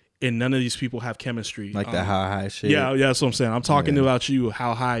remake and none of these people have chemistry. Like the How High shit. Yeah, that's what I'm saying. I'm talking about you,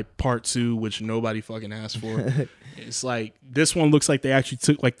 How High Part 2, which nobody fucking asked for. It's like this one looks like they actually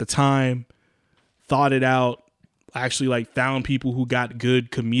took like the time, thought it out, actually like found people who got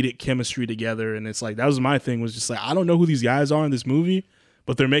good comedic chemistry together. And it's like that was my thing, was just like I don't know who these guys are in this movie,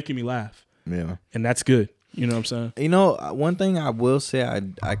 but they're making me laugh. Yeah. And that's good. You know what I'm saying? You know, one thing I will say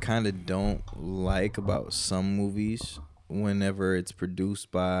I kind of don't like about some movies whenever it's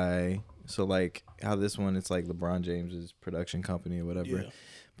produced by, so like how this one, it's like LeBron James's production company or whatever. Yeah.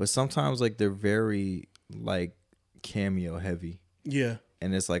 But sometimes like they're very like cameo heavy. Yeah.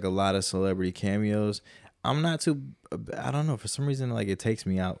 And it's like a lot of celebrity cameos. I'm not too, I don't know, for some reason like it takes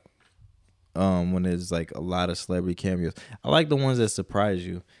me out when there's like a lot of celebrity cameos. I like the ones that surprise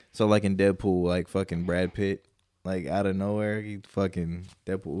you. So like in Deadpool, like fucking Brad Pitt, like out of nowhere, he fucking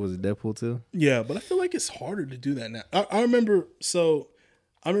Deadpool, was it Deadpool 2? Yeah, but I feel like it's harder to do that now. I remember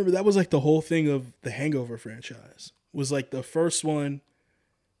that was like the whole thing of the Hangover franchise. Was like the first one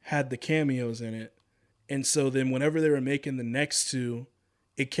had the cameos in it. And so then whenever they were making the next two,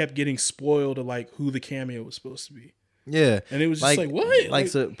 it kept getting spoiled of like who the cameo was supposed to be. Yeah, And it was just like what? Like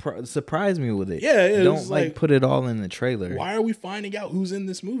surprise me with it. Yeah, it don't was like put it all in the trailer. Why are we finding out who's in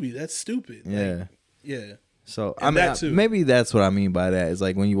this movie? That's stupid. Yeah, like, yeah. So and I mean, maybe that's what I mean by that. Is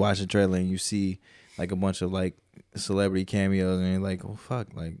like when you watch a trailer and you see like a bunch of like celebrity cameos and you're like, oh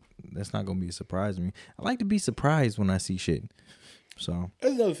fuck, like that's not gonna be a surprise to me. I like to be surprised when I see shit. So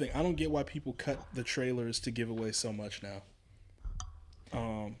that's another thing. I don't get why people cut the trailers to give away so much now.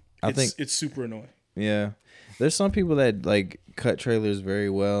 I think it's super annoying. Yeah, there's some people that like cut trailers very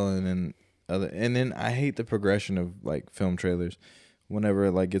well, and then I hate the progression of like film trailers. Whenever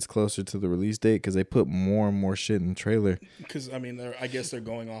it like gets closer to the release date, because they put more and more shit in the trailer. Because I mean, I guess they're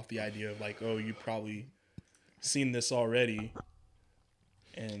going off the idea of like, oh, you probably seen this already,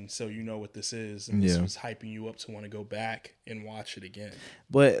 and so you know what this is, and this was hyping you up to want to go back and watch it again.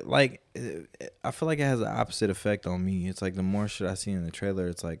 But like, I feel like it has an opposite effect on me. It's like the more shit I see in the trailer,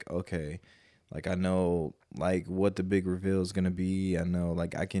 it's like, okay, like I know like what the big reveal is gonna be. I know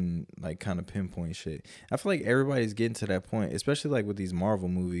like I can like kind of pinpoint shit. I feel like everybody's getting to that point, especially like with these Marvel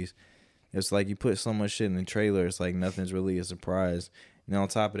movies. It's like you put so much shit in the trailer, it's like nothing's really a surprise. And on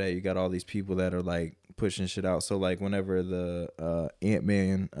top of that, you got all these people that are like pushing shit out. So like whenever the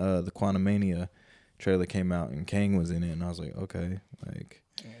Ant-Man, the Quantumania trailer came out and Kang was in it, and I was like, okay, like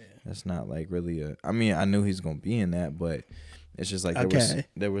that's not like really a. I mean, I knew he's gonna be in that, but it's just like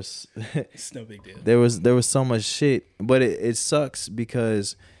there was it's no big deal. There was so much shit, but it sucks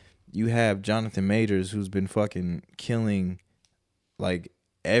because you have Jonathan Majors who's been fucking killing like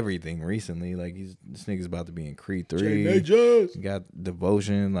everything recently. Like this nigga's about to be in Creed 3. He got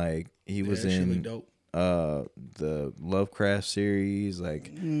Devotion. Like he was in really dope. The Lovecraft series. Like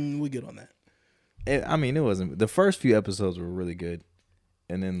we good on that. I mean, it wasn't. The first few episodes were really good,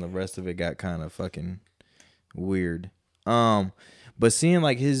 and then the rest of it got kind of fucking weird. But seeing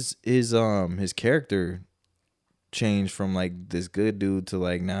like his character change from like this good dude to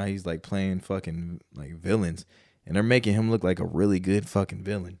like now he's like playing fucking like villains, and they're making him look like a really good fucking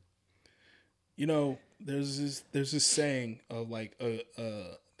villain. You know, there's this saying of like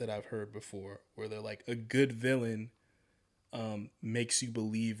that I've heard before where they're like a good villain makes you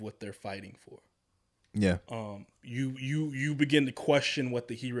believe what they're fighting for. Yeah. You begin to question what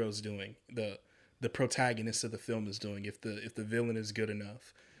the hero's doing, the protagonist of the film is doing. If the villain is good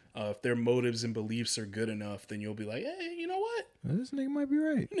enough, if their motives and beliefs are good enough, then you'll be like, hey, you know what? This nigga might be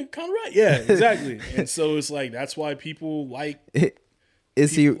right. Kind of right. Yeah, exactly. And so it's like that's why people like.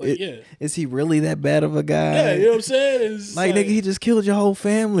 Is he really that bad of a guy? Yeah, you know what I'm saying? It's like nigga, he just killed your whole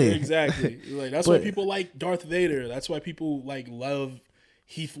family. Exactly. Like that's why people like Darth Vader. That's why people like love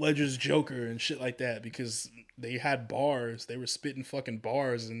Heath Ledger's Joker and shit like that, because they had bars. They were spitting fucking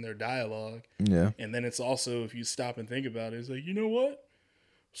bars in their dialogue. Yeah. And then it's also, if you stop and think about it, it's like, you know what?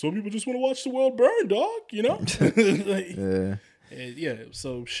 Some people just want to watch the world burn, dog. You know? Like, yeah. Yeah.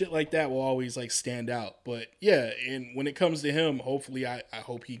 So shit like that will always like stand out. But yeah, and when it comes to him, hopefully I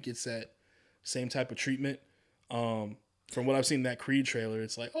hope he gets that same type of treatment. From what I've seen in that Creed trailer,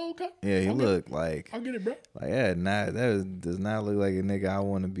 it's like, oh, okay. Yeah, he looked like... I'll get it, bro. Like, yeah, does not look like a nigga I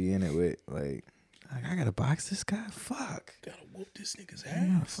want to be in it with. Like, I gotta box this guy? Fuck. Gotta whoop this nigga's I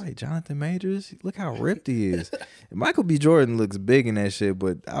gotta ass. fight Jonathan Majors? Look how ripped he is. Michael B. Jordan looks big in that shit,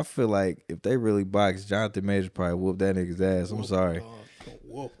 but I feel like if they really box, Jonathan Majors probably whoop that nigga's ass. I'm sorry.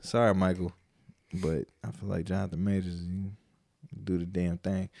 Sorry, Michael. But I feel like Jonathan Majors, you do the damn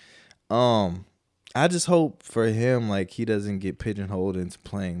thing. I just hope for him, like, he doesn't get pigeonholed into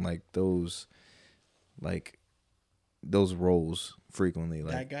playing like those roles frequently.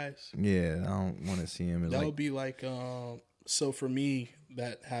 Like bad guys. Yeah, I don't want to see him as that would be like so for me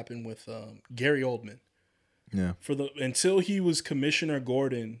that happened with Gary Oldman. Yeah. Until he was Commissioner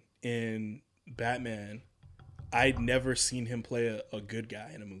Gordon in Batman, I'd never seen him play a good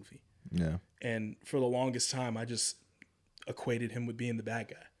guy in a movie. Yeah. And for the longest time I just equated him with being the bad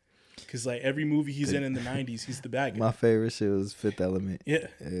guy. Because like every movie he's in the 90s, he's the bad guy. My favorite shit was Fifth Element. Yeah.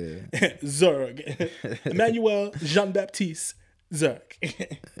 Zurg. Emmanuel Jean-Baptiste Zurg.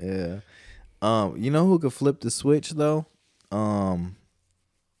 Yeah. You know who could flip the switch though?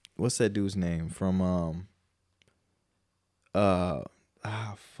 What's that dude's name from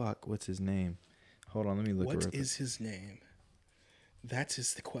what's his name? Hold on, let me look. What is his name? That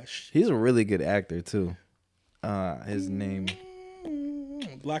is the question. He's a really good actor too. His name.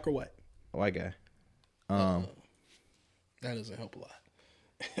 Black or white? White guy. That doesn't help a lot.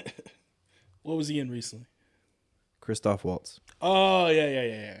 What was he in recently? Christoph Waltz. Oh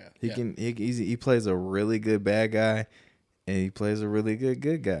yeah. He plays a really good bad guy, and he plays a really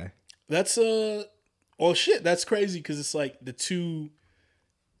good guy. That's that's crazy because it's like the two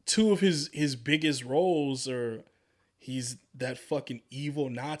of his biggest roles are he's that fucking evil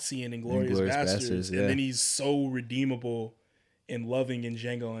Nazi in Inglourious Inglourious Basterds, yeah. and then he's so redeemable and loving in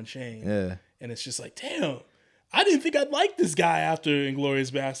Django Unchained. Yeah. And it's just like, damn, I didn't think I'd like this guy after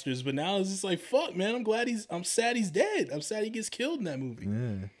Inglourious Basterds, but now it's just like, fuck, man, I'm sad he's dead. I'm sad he gets killed in that movie.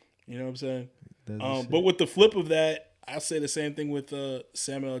 Yeah. You know what I'm saying? But with the flip of that, I'll say the same thing with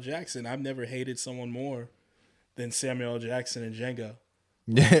Samuel L. Jackson. I've never hated someone more than Samuel L. Jackson and Django.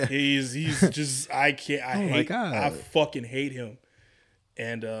 Yeah. He's just, I fucking hate him.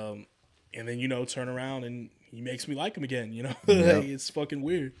 And then, turn around and he makes me like him again, Yep. Like, it's fucking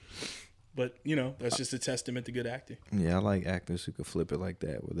weird. But, that's just a testament to good acting. Yeah, I like actors who could flip it like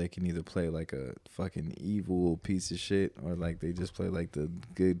that, where they can either play like a fucking evil piece of shit, or like they just play like the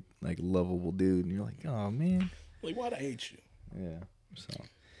good, like lovable dude, and you're like, oh man, like, why'd I hate you? Yeah. So,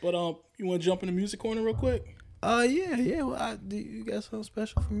 but you want to jump in the music corner real quick? Yeah. Well, do you got something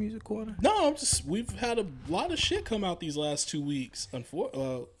special for music corner? No, we've had a lot of shit come out these last 2 weeks, and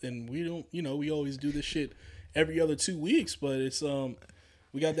we don't, we always do this shit every other 2 weeks, but it's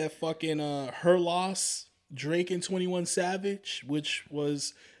we got that fucking Her Loss, Drake and 21 Savage, which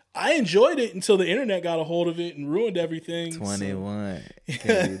was, I enjoyed it until the internet got a hold of it and ruined everything. 21. So.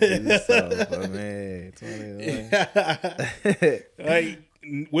 Can you do something, man? 21. Like,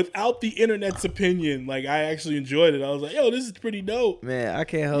 without the internet's opinion, like, I actually enjoyed it. I was like, yo, this is pretty dope. Man, I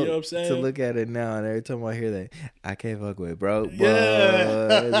can't help to look at it now, and every time I hear that, I can't fuck with bro.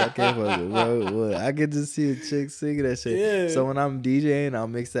 Yeah. I can't fuck with bro. I can just see a chick singing that shit. Yeah. So when I'm DJing, I'll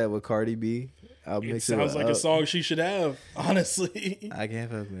mix that with Cardi B. It sounds like a song she should have, honestly. I can't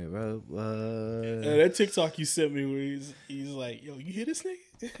fuck with it, bro. That TikTok you sent me where he's like, yo, you hear this nigga?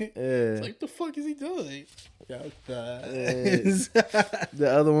 It's like, the fuck is he doing? The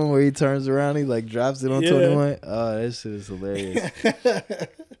other one where he turns around, he like drops it on 21. Oh, that shit is hilarious.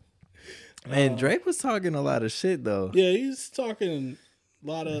 Man, Drake was talking a lot of shit though. Yeah, he's talking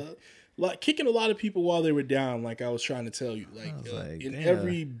kicking a lot of people while they were down, like I was trying to tell you. Like, in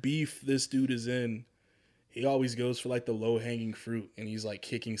every beef this dude is in, he always goes for like the low hanging fruit, and he's like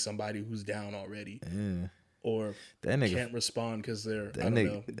kicking somebody who's down already. Yeah. Or that nigga can't respond because they're that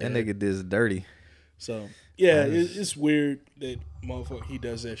nigga did dirty. So yeah, it's weird that motherfucker he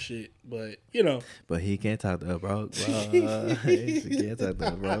does that shit, but But he can't talk to a broke. He can't talk to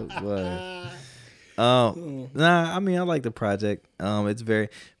a broke. Nah, I mean I like the project. It's very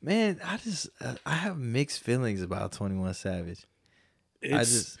I have mixed feelings about 21 Savage.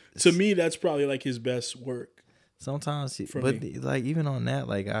 To me that's probably like his best work. Sometimes, like even on that,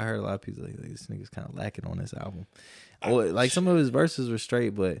 like I heard a lot of people like this nigga's kind of lacking on this album. Like some of his verses were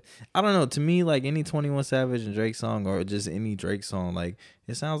straight, but I don't know. To me, like any 21 Savage and Drake song, or just any Drake song, like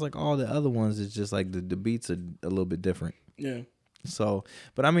it sounds like all the other ones. It's just like the beats are a little bit different. Yeah. So,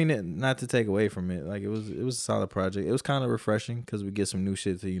 but I mean, not to take away from it, like it was a solid project. It was kind of refreshing because we get some new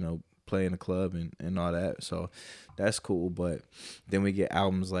shit to play in the club and all that. So that's cool. But then we get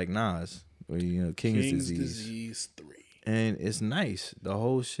albums like Nas. Or, King's Disease 3. And it's nice. The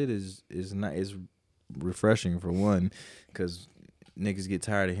whole shit is nice. It's refreshing for one, because niggas get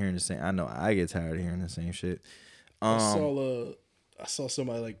tired of hearing the same. I know I get tired of hearing the same shit. I saw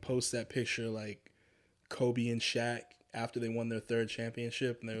somebody like post that picture like Kobe and Shaq after they won their 3rd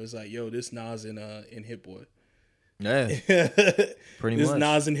championship, and they was like, "Yo, this Nas and Hit Boy." Yeah, pretty this much. This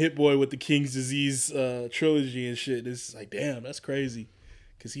Nas and Hit Boy with the King's Disease trilogy and shit. It's like, damn, that's crazy.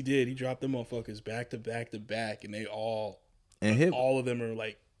 Cause he dropped them motherfuckers back to back to back, and they all of them are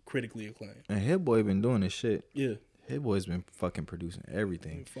like critically acclaimed. And Hit Boy been doing this shit. Yeah, Hit Boy's been fucking producing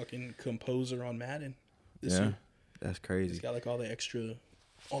everything. Fucking composer on Madden this year. That's crazy. He's got like all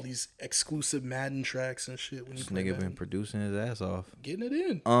these exclusive Madden tracks and shit. This nigga been producing his ass off, getting it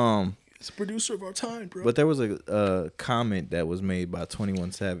in. It's a producer of our time, bro. But there was a comment that was made by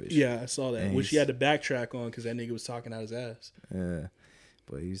 21 Savage. Yeah, I saw that, which he had to backtrack on because that nigga was talking out his ass. Yeah.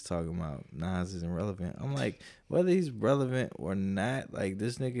 But he's talking about Nas isn't relevant. I'm like, whether he's relevant or not, like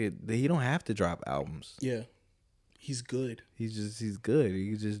this nigga, he don't have to drop albums. Yeah, he's good. He's good. He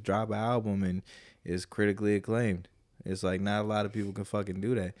can just drop an album and it's critically acclaimed. It's like not a lot of people can fucking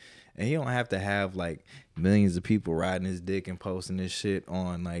do that, and he don't have to have like millions of people riding his dick and posting this shit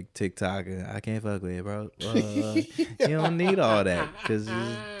on like TikTok. And I can't fuck with it, bro. You don't need all that because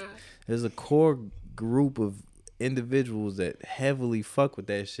there's a core group of individuals that heavily fuck with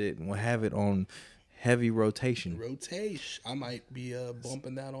that shit and will have it on heavy rotation. I might be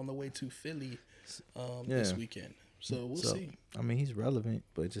bumping that on the way to Philly this weekend. So we'll see. I mean, he's relevant,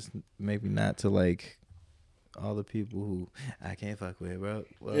 but just maybe not to like all the people who I can't fuck with, bro.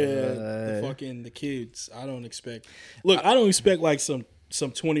 The kids. I don't expect like some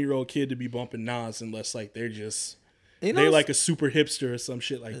 20-year-old kid to be bumping Nas unless like they're just You know, they like a super hipster or some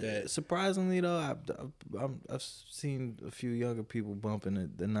shit like that. Surprisingly though, I've seen a few younger people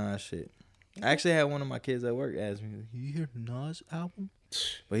bumping the Nas shit. I actually had one of my kids at work ask me, "You hear the Nas album?"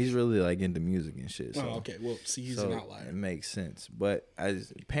 But he's really like into music and shit. So, Oh, okay. Well, see, he's an outlier. It makes sense. But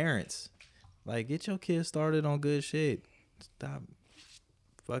as parents, like, get your kids started on good shit. Stop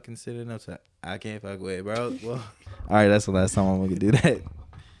fucking sitting up to I can't fuck with it, bro. Well, all right, that's the last time I'm gonna do that.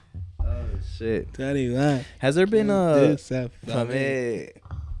 Oh shit. Tell you that. Has there been man.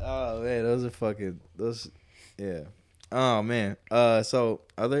 Oh man, those yeah. Oh man. So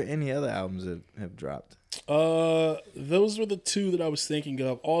are there any other albums that have dropped? Those were the two that I was thinking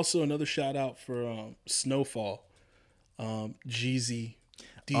of. Also, another shout out for Snowfall, Jeezy,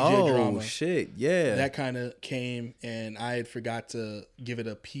 DJ Drama. Oh shit, yeah. That kind of came, and I had forgot to give it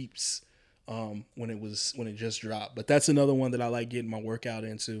a peeps when it just dropped. But that's another one that I like getting my workout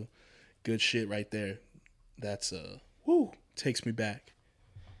into. Good shit right there. That's takes me back.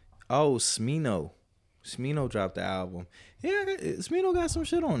 Oh, Smino dropped the album. Yeah, Smino got some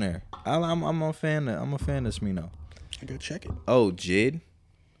shit on there. I'm a fan of Smino. I gotta check it. Oh, Jid.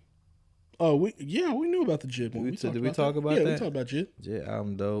 Oh, we knew about the Jid one. Did we talk about that? Yeah, we talked about Jid. Jid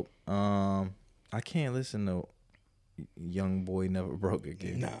album dope. I can't listen to Young Boy Never Broke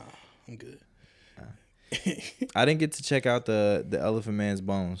Again. Nah, I'm good. I didn't get to check out the Elephant Man's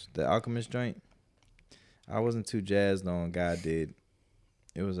Bones, the Alchemist joint. I wasn't too jazzed on. God did.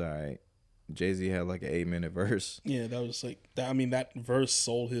 It was all right. Jay-Z had like an 8-minute verse. Yeah, that was like that. I mean, that verse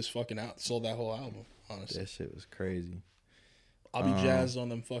sold that whole album. Honestly, that shit was crazy. I'll be jazzed on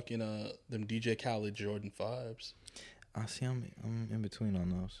them fucking them DJ Khaled Jordan 5s. I see. I'm in between on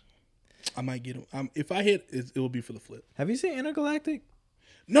those. I might get them. If I hit, it will be for the flip. Have you seen Intergalactic?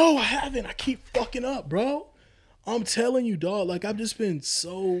 No, I haven't. I keep fucking up, bro. I'm telling you, dog. Like, I've just been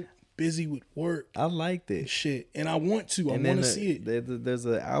so busy with work. I liked it. And shit. And I want to. I want to see it. There's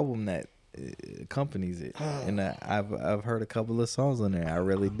an album that accompanies it. And I've heard a couple of songs on there. I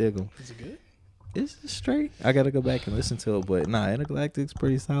really dig them. Is it good? It's straight. I got to go back and listen to it. But nah, Intergalactic's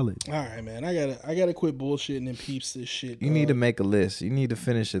pretty solid. All right, man. I gotta quit bullshitting and peeps this shit. You need to make a list. You need to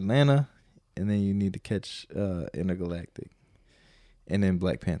finish Atlanta. And then you need to catch Intergalactic. And then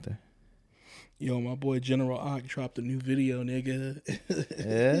Black Panther. Yo, my boy General Ock dropped a new video, nigga.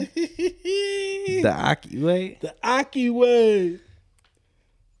 Yeah? The Aki way? The Aki way.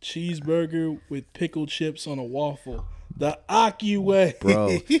 Cheeseburger with pickled chips on a waffle. The Aki way.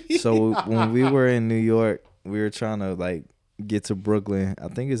 Bro, so when we were in New York, we were trying to, like, get to Brooklyn. I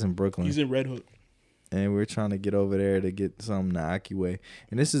think it's in Brooklyn. He's in Red Hook. And we were trying to get over there to get something the Aki way.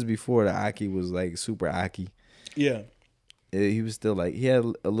 And this is before the Aki was, like, super Aki. Yeah. He was still like, he had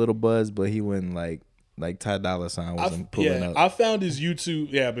a little buzz, but he wasn't like Ty Dolla $ign wasn't pulling up. I found his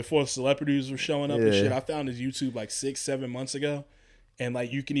YouTube, before celebrities were showing up and shit. I found his YouTube like 6-7 months ago. And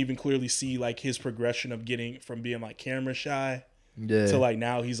like, you can even clearly see like his progression of getting from being like camera shy to like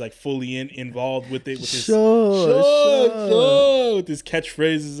now he's like fully involved with it. With his with his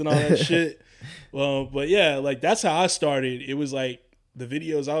catchphrases and all that shit. But yeah, like that's how I started. It was like, the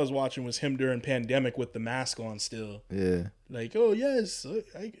videos I was watching was him during pandemic with the mask on still. Yeah. Like, oh, yes,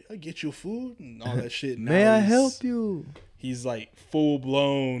 I get you food and all that shit. May I help you? He's like full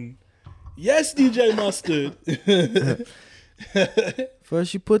blown. Yes, DJ Mustard.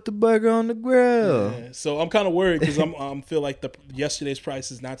 First you put the burger on the grill. Yeah. So I'm kind of worried because I'm feel like yesterday's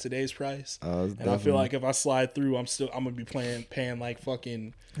price is not today's price. And I feel like if I slide through, I'm gonna be paying like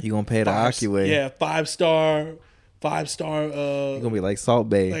fucking. You gonna pay the Aki way? Yeah, 5-star. You're gonna be like Salt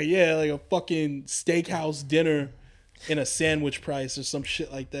Bay. Like a fucking steakhouse dinner in a sandwich price or some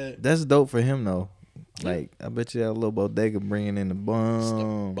shit like that. That's dope for him though. Like, I bet you that little bodega bringing in the bums.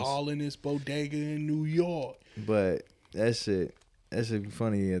 The ball in this bodega in New York. But that should be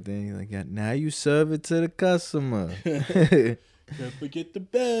funny at the end. Like, now you serve it to the customer. Never forget the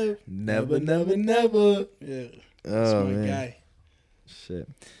Bev. Never. Yeah. That's my guy. Shit.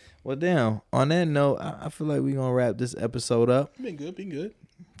 Well, damn. On that note, I feel like we're going to wrap this episode up. Been good.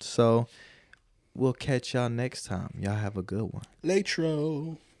 So, we'll catch y'all next time. Y'all have a good one.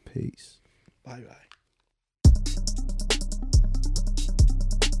 Latro. Peace. Bye-bye.